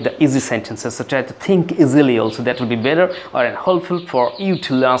make the easy sentences. So try to think easily also. That will be better or helpful for you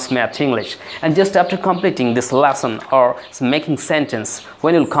to learn math English. And just after completing this lesson or making sentence,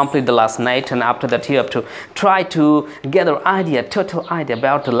 when you'll complete the lesson 8, and after that you have to try to gather total idea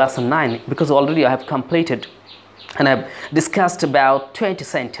about the lesson 9, because already I have completed and I've discussed about 20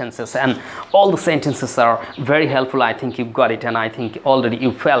 sentences, and all the sentences are very helpful. I think you got it, and I think already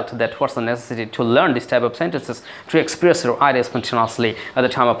you felt that what's the necessity to learn this type of sentences to express your ideas spontaneously at the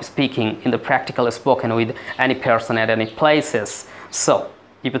time of speaking in the practical spoken with any person at any places. So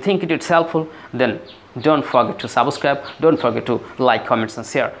if you think it is helpful, then don't forget to subscribe, don't forget to like, comments and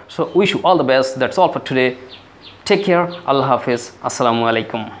share. So wish you all the best. That's all for today. Take care. Allah Hafiz. Assalamu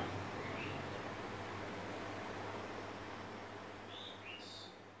alaikum.